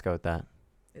 Yeah, let's go with that.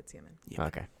 It's Yemen.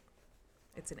 Okay.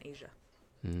 It's in Asia.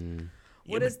 Mm.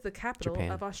 What Yemen. is the capital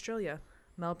Japan. of Australia?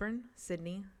 Melbourne,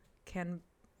 Sydney,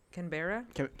 Canberra?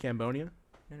 Cambodia?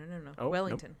 No. Oh, nope.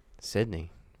 Wellington.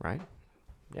 Sydney, right?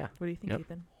 Yeah. What do you think, Yep.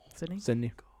 Ethan? Sydney?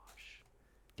 Sydney.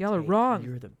 Y'all are wrong.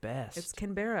 You're the best. It's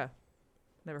Canberra.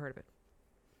 Never heard of it.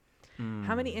 Mm.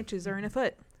 How many inches are in a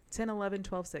foot? 10, 11,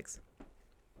 12, 6.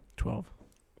 12.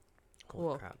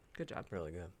 Cool. Crap. Good job.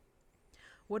 Really good.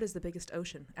 What is the biggest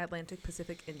ocean? Atlantic,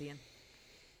 Pacific, Indian.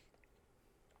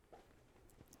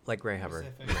 Like Ray Hubbard.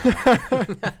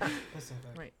 Pacific.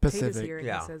 Right. Tate is Pacific. here and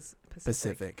Yeah. he says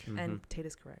Pacific. Pacific. And Tate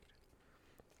is correct.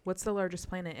 What's the largest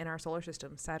planet in our solar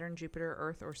system? Saturn, Jupiter,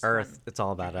 Earth, or Sun? Earth. It's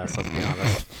all about us. Let's be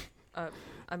honest.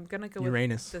 I'm gonna go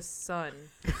Uranus. with the Sun.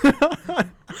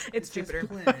 It's Jupiter.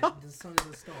 The sun is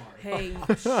a star. Hey.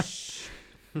 Shh.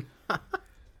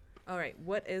 All right.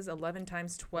 What is 11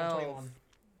 times 12? 121.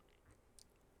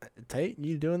 Tate,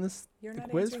 you doing this? You're The not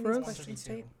quiz answering for these us? questions,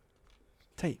 Tate.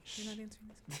 Tate. You're Shh. not answering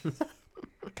these questions.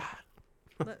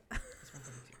 God.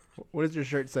 What does your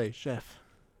shirt say, chef?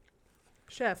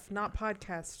 Chef, not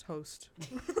podcast host.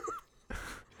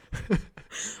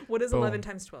 What is Boom. 11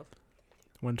 times 12?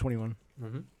 121.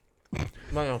 Mm-hmm.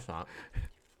 No, it's not.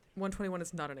 121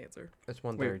 is not an answer. That's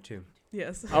 132.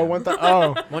 Yes. Oh,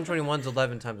 oh. 121's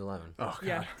 11 times 11. Oh, God.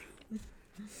 Yeah.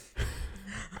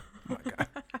 Oh, my God.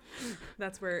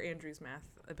 That's where Andrew's math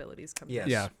abilities come Yes.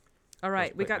 in. Yeah. All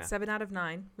right, we quick got math. 7 out of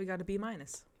 9. We got a B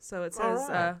minus. So it All says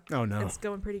right. Oh, no. it's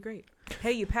going pretty great.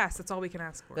 Hey, you passed. That's all we can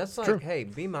ask for. That's like, True. hey,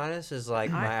 B minus is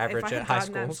like my if average I had at high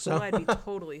gotten that in school. school, So I'd be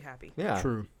totally happy. yeah.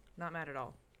 True. Not mad at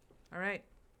all. All right,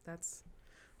 that's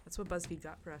what BuzzFeed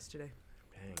got for us today.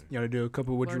 Dang. You want to do a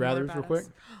couple would you Learn more rathers about real quick? us.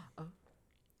 Oh.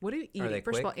 What are you Are they eating?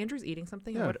 First of all, quick? Andrew's eating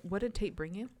something. Yeah. What did Tate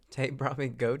bring you? Tate brought me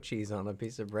goat cheese on a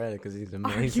piece of bread because he's Are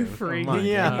amazing. you freaking? my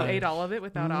Yeah. You God. ate all of it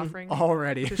without Mhm. offering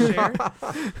Already. to share.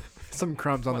 Some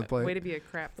crumbs on the What- plate. Way to be a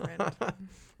crap friend.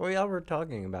 Well, y'all were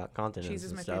talking about continents Cheese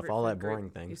is and my stuff, favorite all food that group.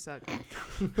 boring You things. suck.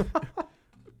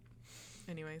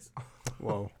 Anyways,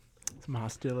 Whoa. Some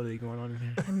hostility going on in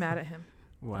here. I'm mad at him.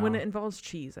 Wow. When it involves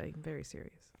cheese, I'm very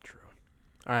serious. True.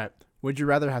 All right. Would you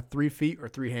rather have 3 feet or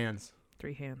 3 hands?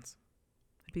 3 hands.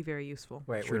 It'd be very useful.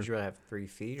 Wait, Sure. would you rather have 3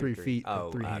 feet? 3 or feet or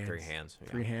Oh, 3 hands? 3 hands. Yeah.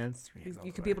 3 hands? 3 You, hands.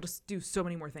 you could be able to do so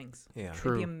many more things. Yeah.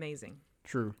 True. It'd be amazing.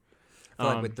 True. I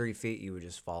feel like with 3 feet, you would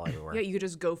just fall everywhere. Yeah, you could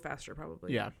just go faster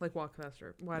probably. Yeah. Like walk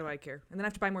faster. Why do I care? And then I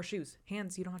have to buy more shoes.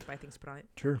 Hands, you don't have to buy things to put on it.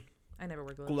 True. I never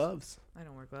wear gloves. Gloves. I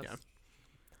don't wear gloves. Yeah.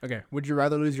 Okay. Would you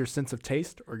rather lose your sense of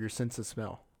taste or your sense of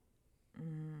smell?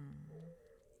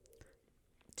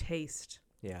 Taste.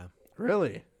 Yeah.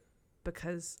 Really?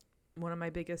 Because one of my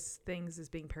biggest things is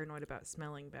being paranoid about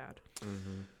smelling bad.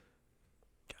 Mm-hmm.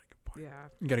 Yeah.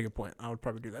 You got a good point. I would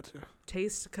probably do that too.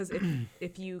 Taste, because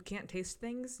if you can't taste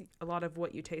things, a lot of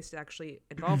what you taste actually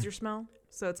involves your smell.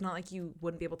 So it's not like you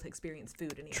wouldn't be able to experience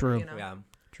food anymore. True. You know? Yeah.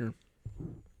 True.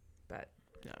 But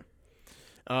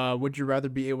Would you rather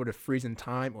be able to freeze in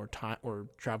time or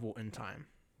travel in time?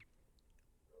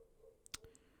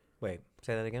 Wait,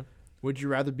 say that again. Would you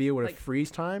rather be able to Like-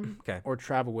 freeze time Okay. or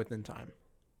travel within time?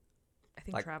 I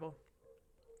think Like- travel.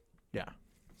 Yeah.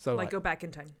 So Like go back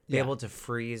in time. Be Yeah. able to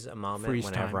freeze a moment Freeze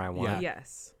whenever time, I want. Yeah.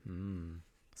 Yes. Mm.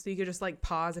 So you could just like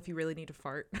pause if you really need to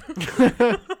fart.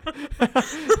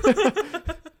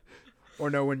 or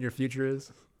know when your future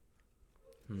is.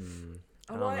 Hmm.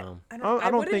 Oh, I well, don't know. I I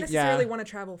don't don't think- necessarily yeah. want to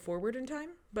travel forward in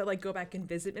time, but like go back and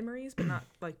visit memories, but not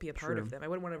like be a part True. of them. I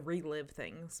wouldn't want to relive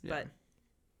things, Yeah. but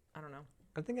I don't know.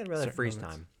 I think I'd rather Certain freeze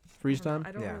moments. time. Freeze I don't know. time?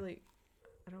 I don't Yeah. really.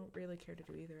 I don't really care to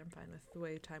do either. I'm fine with the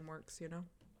way time works, you know.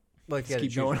 Like, Just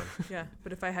keep going. Yeah,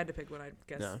 but if I had to pick one, I'd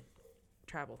guess No.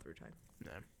 travel through time.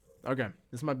 Okay.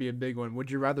 This might be a big one.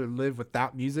 Would you rather live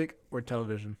without music or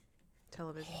television?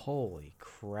 Television. Holy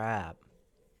crap.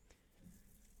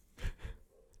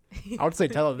 I would say You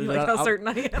television. like how I'll- certain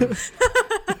I am.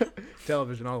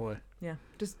 television all the way. Yeah,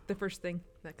 just the first thing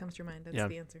that comes to your mind. That's Yeah.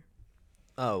 the answer.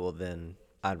 Oh, well, then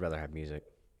I'd rather have music.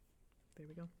 There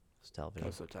we go. It's television.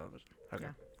 Also television. Okay.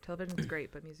 Yeah. Television's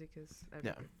great, but music is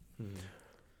everything. Hmm.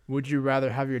 Would you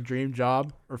rather have your dream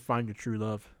job or find your true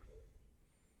love?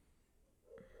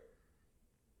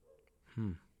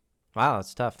 Wow,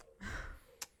 that's tough.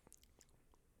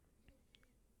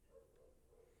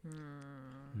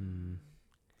 Hmm.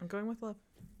 I'm going with love.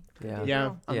 Yeah. Yeah.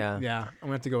 Girl. Yeah. Yeah. I'm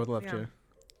gonna have to go with love Yeah. too.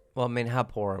 Well, I mean, how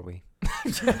poor are we?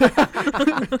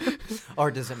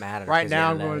 Or does it matter? Right 'Cause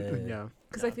now, I'm you're going. Yeah.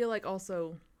 Because I feel like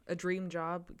also a dream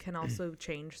job can also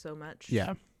change so much.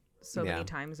 Yeah. So Yeah. many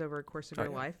times over a course of Oh,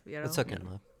 your yeah. life. You know. Let's look in Yeah.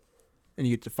 love. And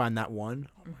you get to find that one.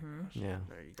 hmm Yeah.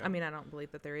 There you go. I mean, I don't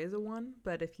believe that there is a one,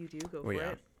 but if you do, go Well, for yeah.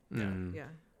 it. Yeah. Mm. Yeah.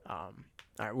 All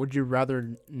right. Would you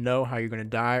rather know how you're gonna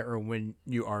die or when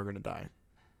you are gonna die?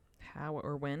 How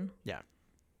or when? Yeah.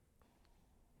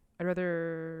 I'd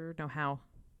rather know how.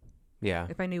 Yeah.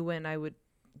 If I knew when, I would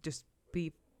just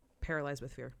be paralyzed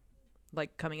with fear,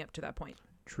 like coming up to that point.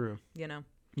 True. You know.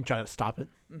 You try to stop it.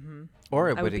 Mm-hmm. Or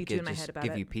I it would would be it too in give, my just head about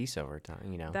give it. you peace over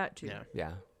time, you know? That too. Yeah.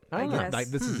 Yeah. I I don't know. guess. Like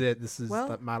this is it. This is Well,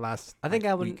 like my last. I think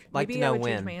like, I would week. like Maybe to I know would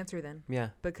change when. my answer then, Yeah.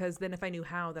 because then if I knew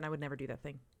how, then I would never do that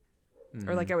thing, Mm.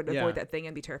 or like I would Yeah. avoid that thing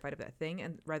and be terrified of that thing,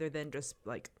 and rather than just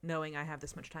like knowing I have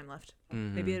this much time left,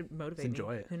 maybe Mhm. it'd motivate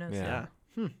enjoy me. it. Who knows? Yeah.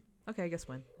 Okay, I guess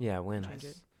when. Yeah, when? Change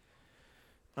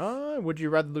it. Would you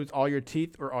rather lose all your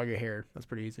teeth or all your hair? That's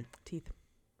pretty easy. Teeth.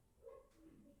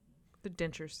 The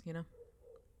dentures, you know.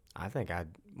 I think I'd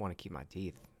want to keep my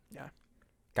teeth. Yeah.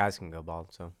 Guys can go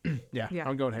bald, so. Yeah. Yeah.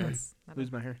 I'm going hair. That's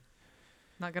Lose my hair.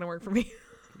 not gonna work for me.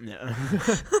 Yeah.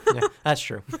 Yeah, that's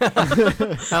true.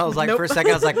 I was like, for a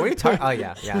second, I was like, what are you talking? Oh,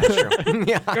 yeah, that's true.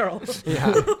 Yeah. Girl.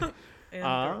 Yeah. And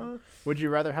girl. Would you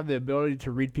rather have the ability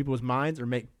to read people's minds or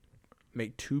make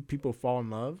two people fall in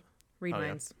love? Read oh, yeah.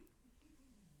 minds.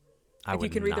 I If you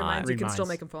would can read their not. minds, you Read can still minds.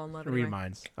 make them fall in love. Read Anyway.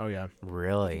 minds. Oh yeah.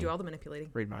 Really? Do all the manipulating.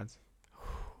 Read minds.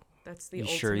 That's the You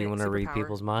ultimate sure you want to read superpower.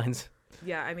 people's minds?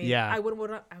 Yeah, I mean, Yeah. I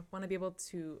want to be able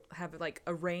to have like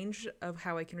a range of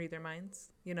how I can read their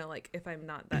minds. You know, like if I'm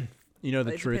not that, You know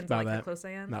the it truth depends on about like how that close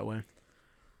I am. that way.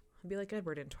 I'd be like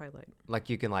Edward in Twilight. Like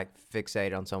you can like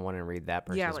fixate on someone and read that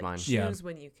person's Yeah, like mind. choose Yeah.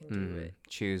 when you can do it.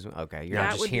 Choose. Okay, you're That not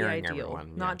just would hearing be ideal.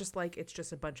 everyone. Not yeah. just like it's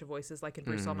just a bunch of voices, like in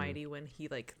Bruce Mhm. Almighty when he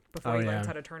like before Oh, he yeah. learns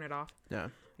how to turn it off. Yeah.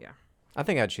 I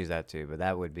think I'd choose that too, but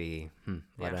that would be Yeah.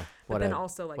 what But a then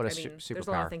also like what I a mean, there's a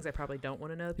lot superpower. of things I probably don't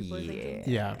want to know that people are thinking.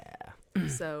 yeah.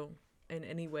 So in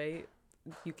any way,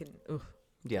 you can. Ugh.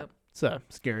 Yeah. Nope. It's a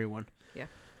scary one.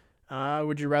 Yeah.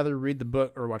 Would you rather read the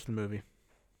book or watch the movie?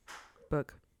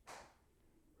 Book.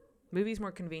 Movies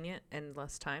more convenient and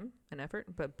less time and effort,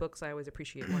 but books I always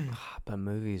appreciate more. But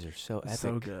movies are so epic.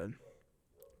 So good.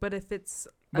 But if it's a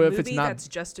But if movie it's not- that's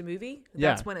just a movie, Yeah.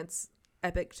 that's when it's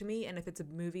epic to me. And if it's a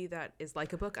movie that is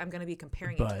like a book, I'm going to be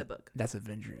comparing it to the But book. that's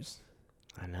Avengers.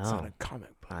 I It's not know. a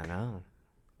comic book. I know.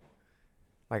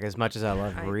 Like as much as I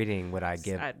love I- reading, would I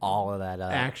give I'd- all of that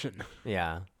up? Action.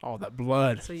 Yeah. All that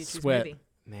blood, So you choose sweat. movie.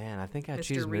 Man, I think I'd Mr.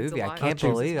 choose Reads a movie. I lot. can't I'd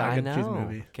choose- believe I I could know. choose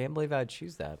movie. Can't believe I'd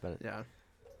choose that, but Yeah.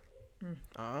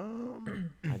 Mm.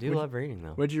 I do Would- love reading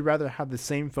though. Would you rather have the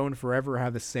same phone forever or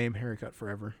have the same haircut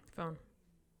forever? Phone.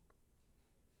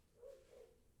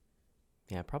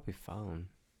 Yeah, probably phone.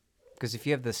 Because if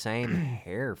you have the same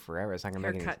hair forever, it's not gonna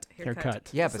make any. Haircut. Haircut.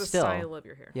 Yeah, It's but the still. style of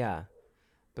your hair. Yeah,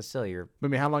 but still, you're I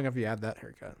mean, how long have you had that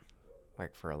haircut?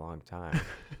 like for a long time.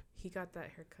 He got that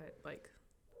haircut like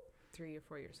 3 or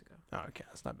 4 years ago. Oh, okay,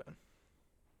 that's not bad.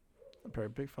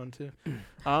 Pretty big fun too.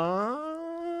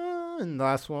 And the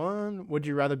last one: would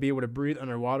you rather be able to breathe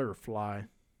underwater or fly?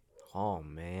 Oh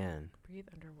man, Breathe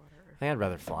underwater or I think I'd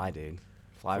rather fly, dude.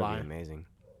 Fly would Fly. be amazing.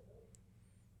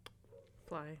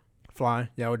 fly. Fly,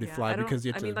 yeah, I would do Yeah, fly I don't- because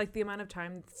you have I to. mean, like the amount of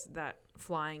times that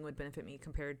flying would benefit me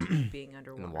compared to being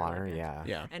underwater. In the water, like, yeah.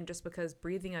 yeah, And just because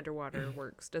breathing underwater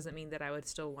works doesn't mean that I would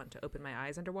still want to open my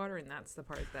eyes underwater, and that's the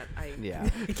part that I Yeah.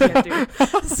 can't do.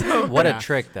 So What Yeah. a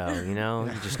trick, though. You know,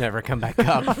 you just never come back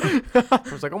up. I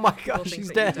was like, oh my Little gosh, things he's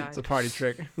that you dead. die. it's a party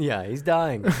trick. Yeah, he's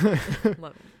dying.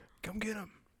 love it. Come get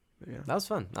him. Yeah, That was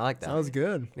fun. I like that. that was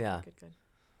good. Yeah. Good.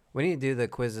 We need to do the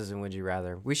quizzes and would you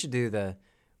rather. We should do the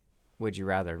would you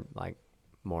rather like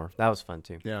more. That was fun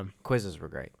too. Yeah, Quizzes were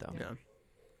great though. yeah.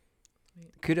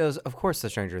 Kudos. Of course, the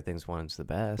Stranger Things one's the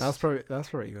best. That's probably a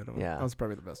good one. Yeah. that was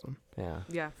probably the best one. yeah.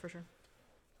 Yeah, for sure.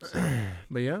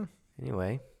 But yeah,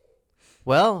 Anyway,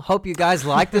 well, hope you guys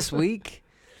liked this week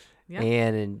Yeah.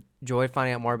 and enjoyed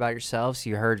finding out more about yourselves.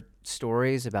 You heard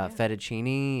stories about Yeah.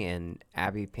 fettuccine and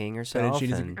Abby peeing herself,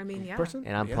 Fettuccine's a and, I mean, yeah. person.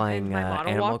 and I'm Yeah. playing And my model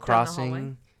Animal walked down the hallway.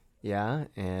 Crossing. Yeah,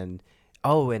 and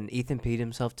Ethan peed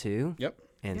himself too. Yep.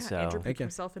 And yeah, so Andrew Thank picked you.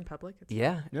 himself in public. It's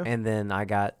yeah. Yeah. And then I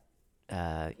got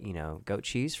goat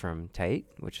cheese from Tate,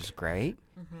 which is great.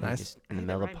 Mhm. Nice. Just in the Hey, that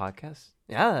middle of the rhymed. podcast.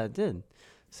 Yeah, it did.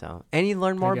 So, and you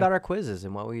learn more There you go. about our quizzes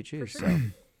and what we choose. sure. So,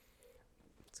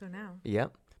 So now,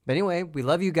 yep. But anyway, we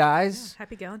love you yeah, guys.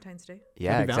 happy Valentine's Day.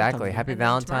 Yeah, Happy exactly. Valentine's Day. Happy And then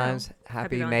tomorrow, Valentine's.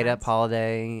 happy Happy made up Valentine's.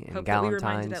 holiday and Hope that we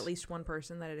reminded Galentine's. at least one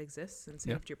person that it exists and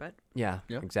Yeah. saved your butt. Yeah,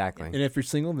 Yeah. exactly. And if you're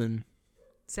single, then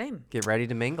Same. Get ready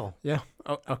to mingle. yeah.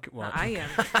 Oh, okay. Well, I am.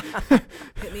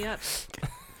 Hit me up.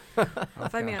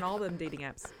 Find me on all them dating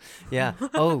apps. Yeah.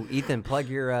 Oh, Ethan, plug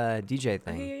your DJ Oh,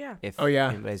 thing. yeah. If oh yeah.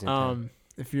 anybody's in town.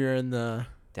 If you're in the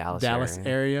Dallas,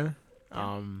 area,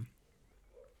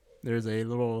 there's a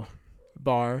little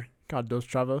bar called Dos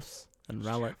Chavos in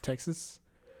Rowlett, Texas.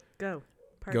 Go.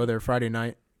 Party. Go there Friday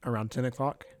night around 10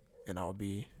 o'clock, and I'll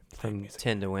be playing From music.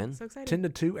 10 to win. So excited. 10 to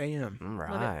 2 a.m. All it.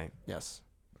 right. Yes.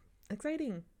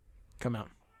 Exciting. Come out.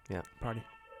 Yeah. Party.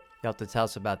 You'll have to tell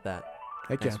us about that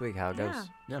Heck yeah. next week, how it goes.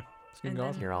 Yeah. It's gonna And go then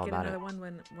awesome. Hear all get about another it. one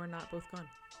when we're not both gone.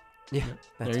 Yeah. There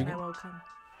That's you And go. I will come.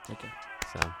 Okay.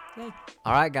 So, Yay.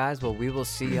 all right, guys. Well, we will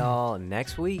see y'all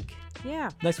next week. Yeah.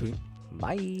 Next week.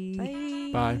 Bye. Bye.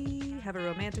 Bye. Have a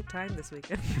romantic time this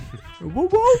weekend. Whoa,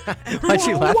 whoa. Why'd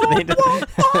you laugh at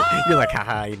the You're like,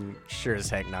 haha, I'm sure as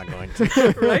heck not going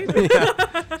to.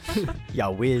 Right?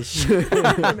 Y'all wish.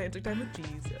 romantic time with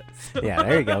Jesus. Yeah,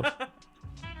 there you go.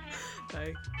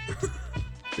 Bye.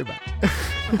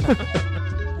 Goodbye.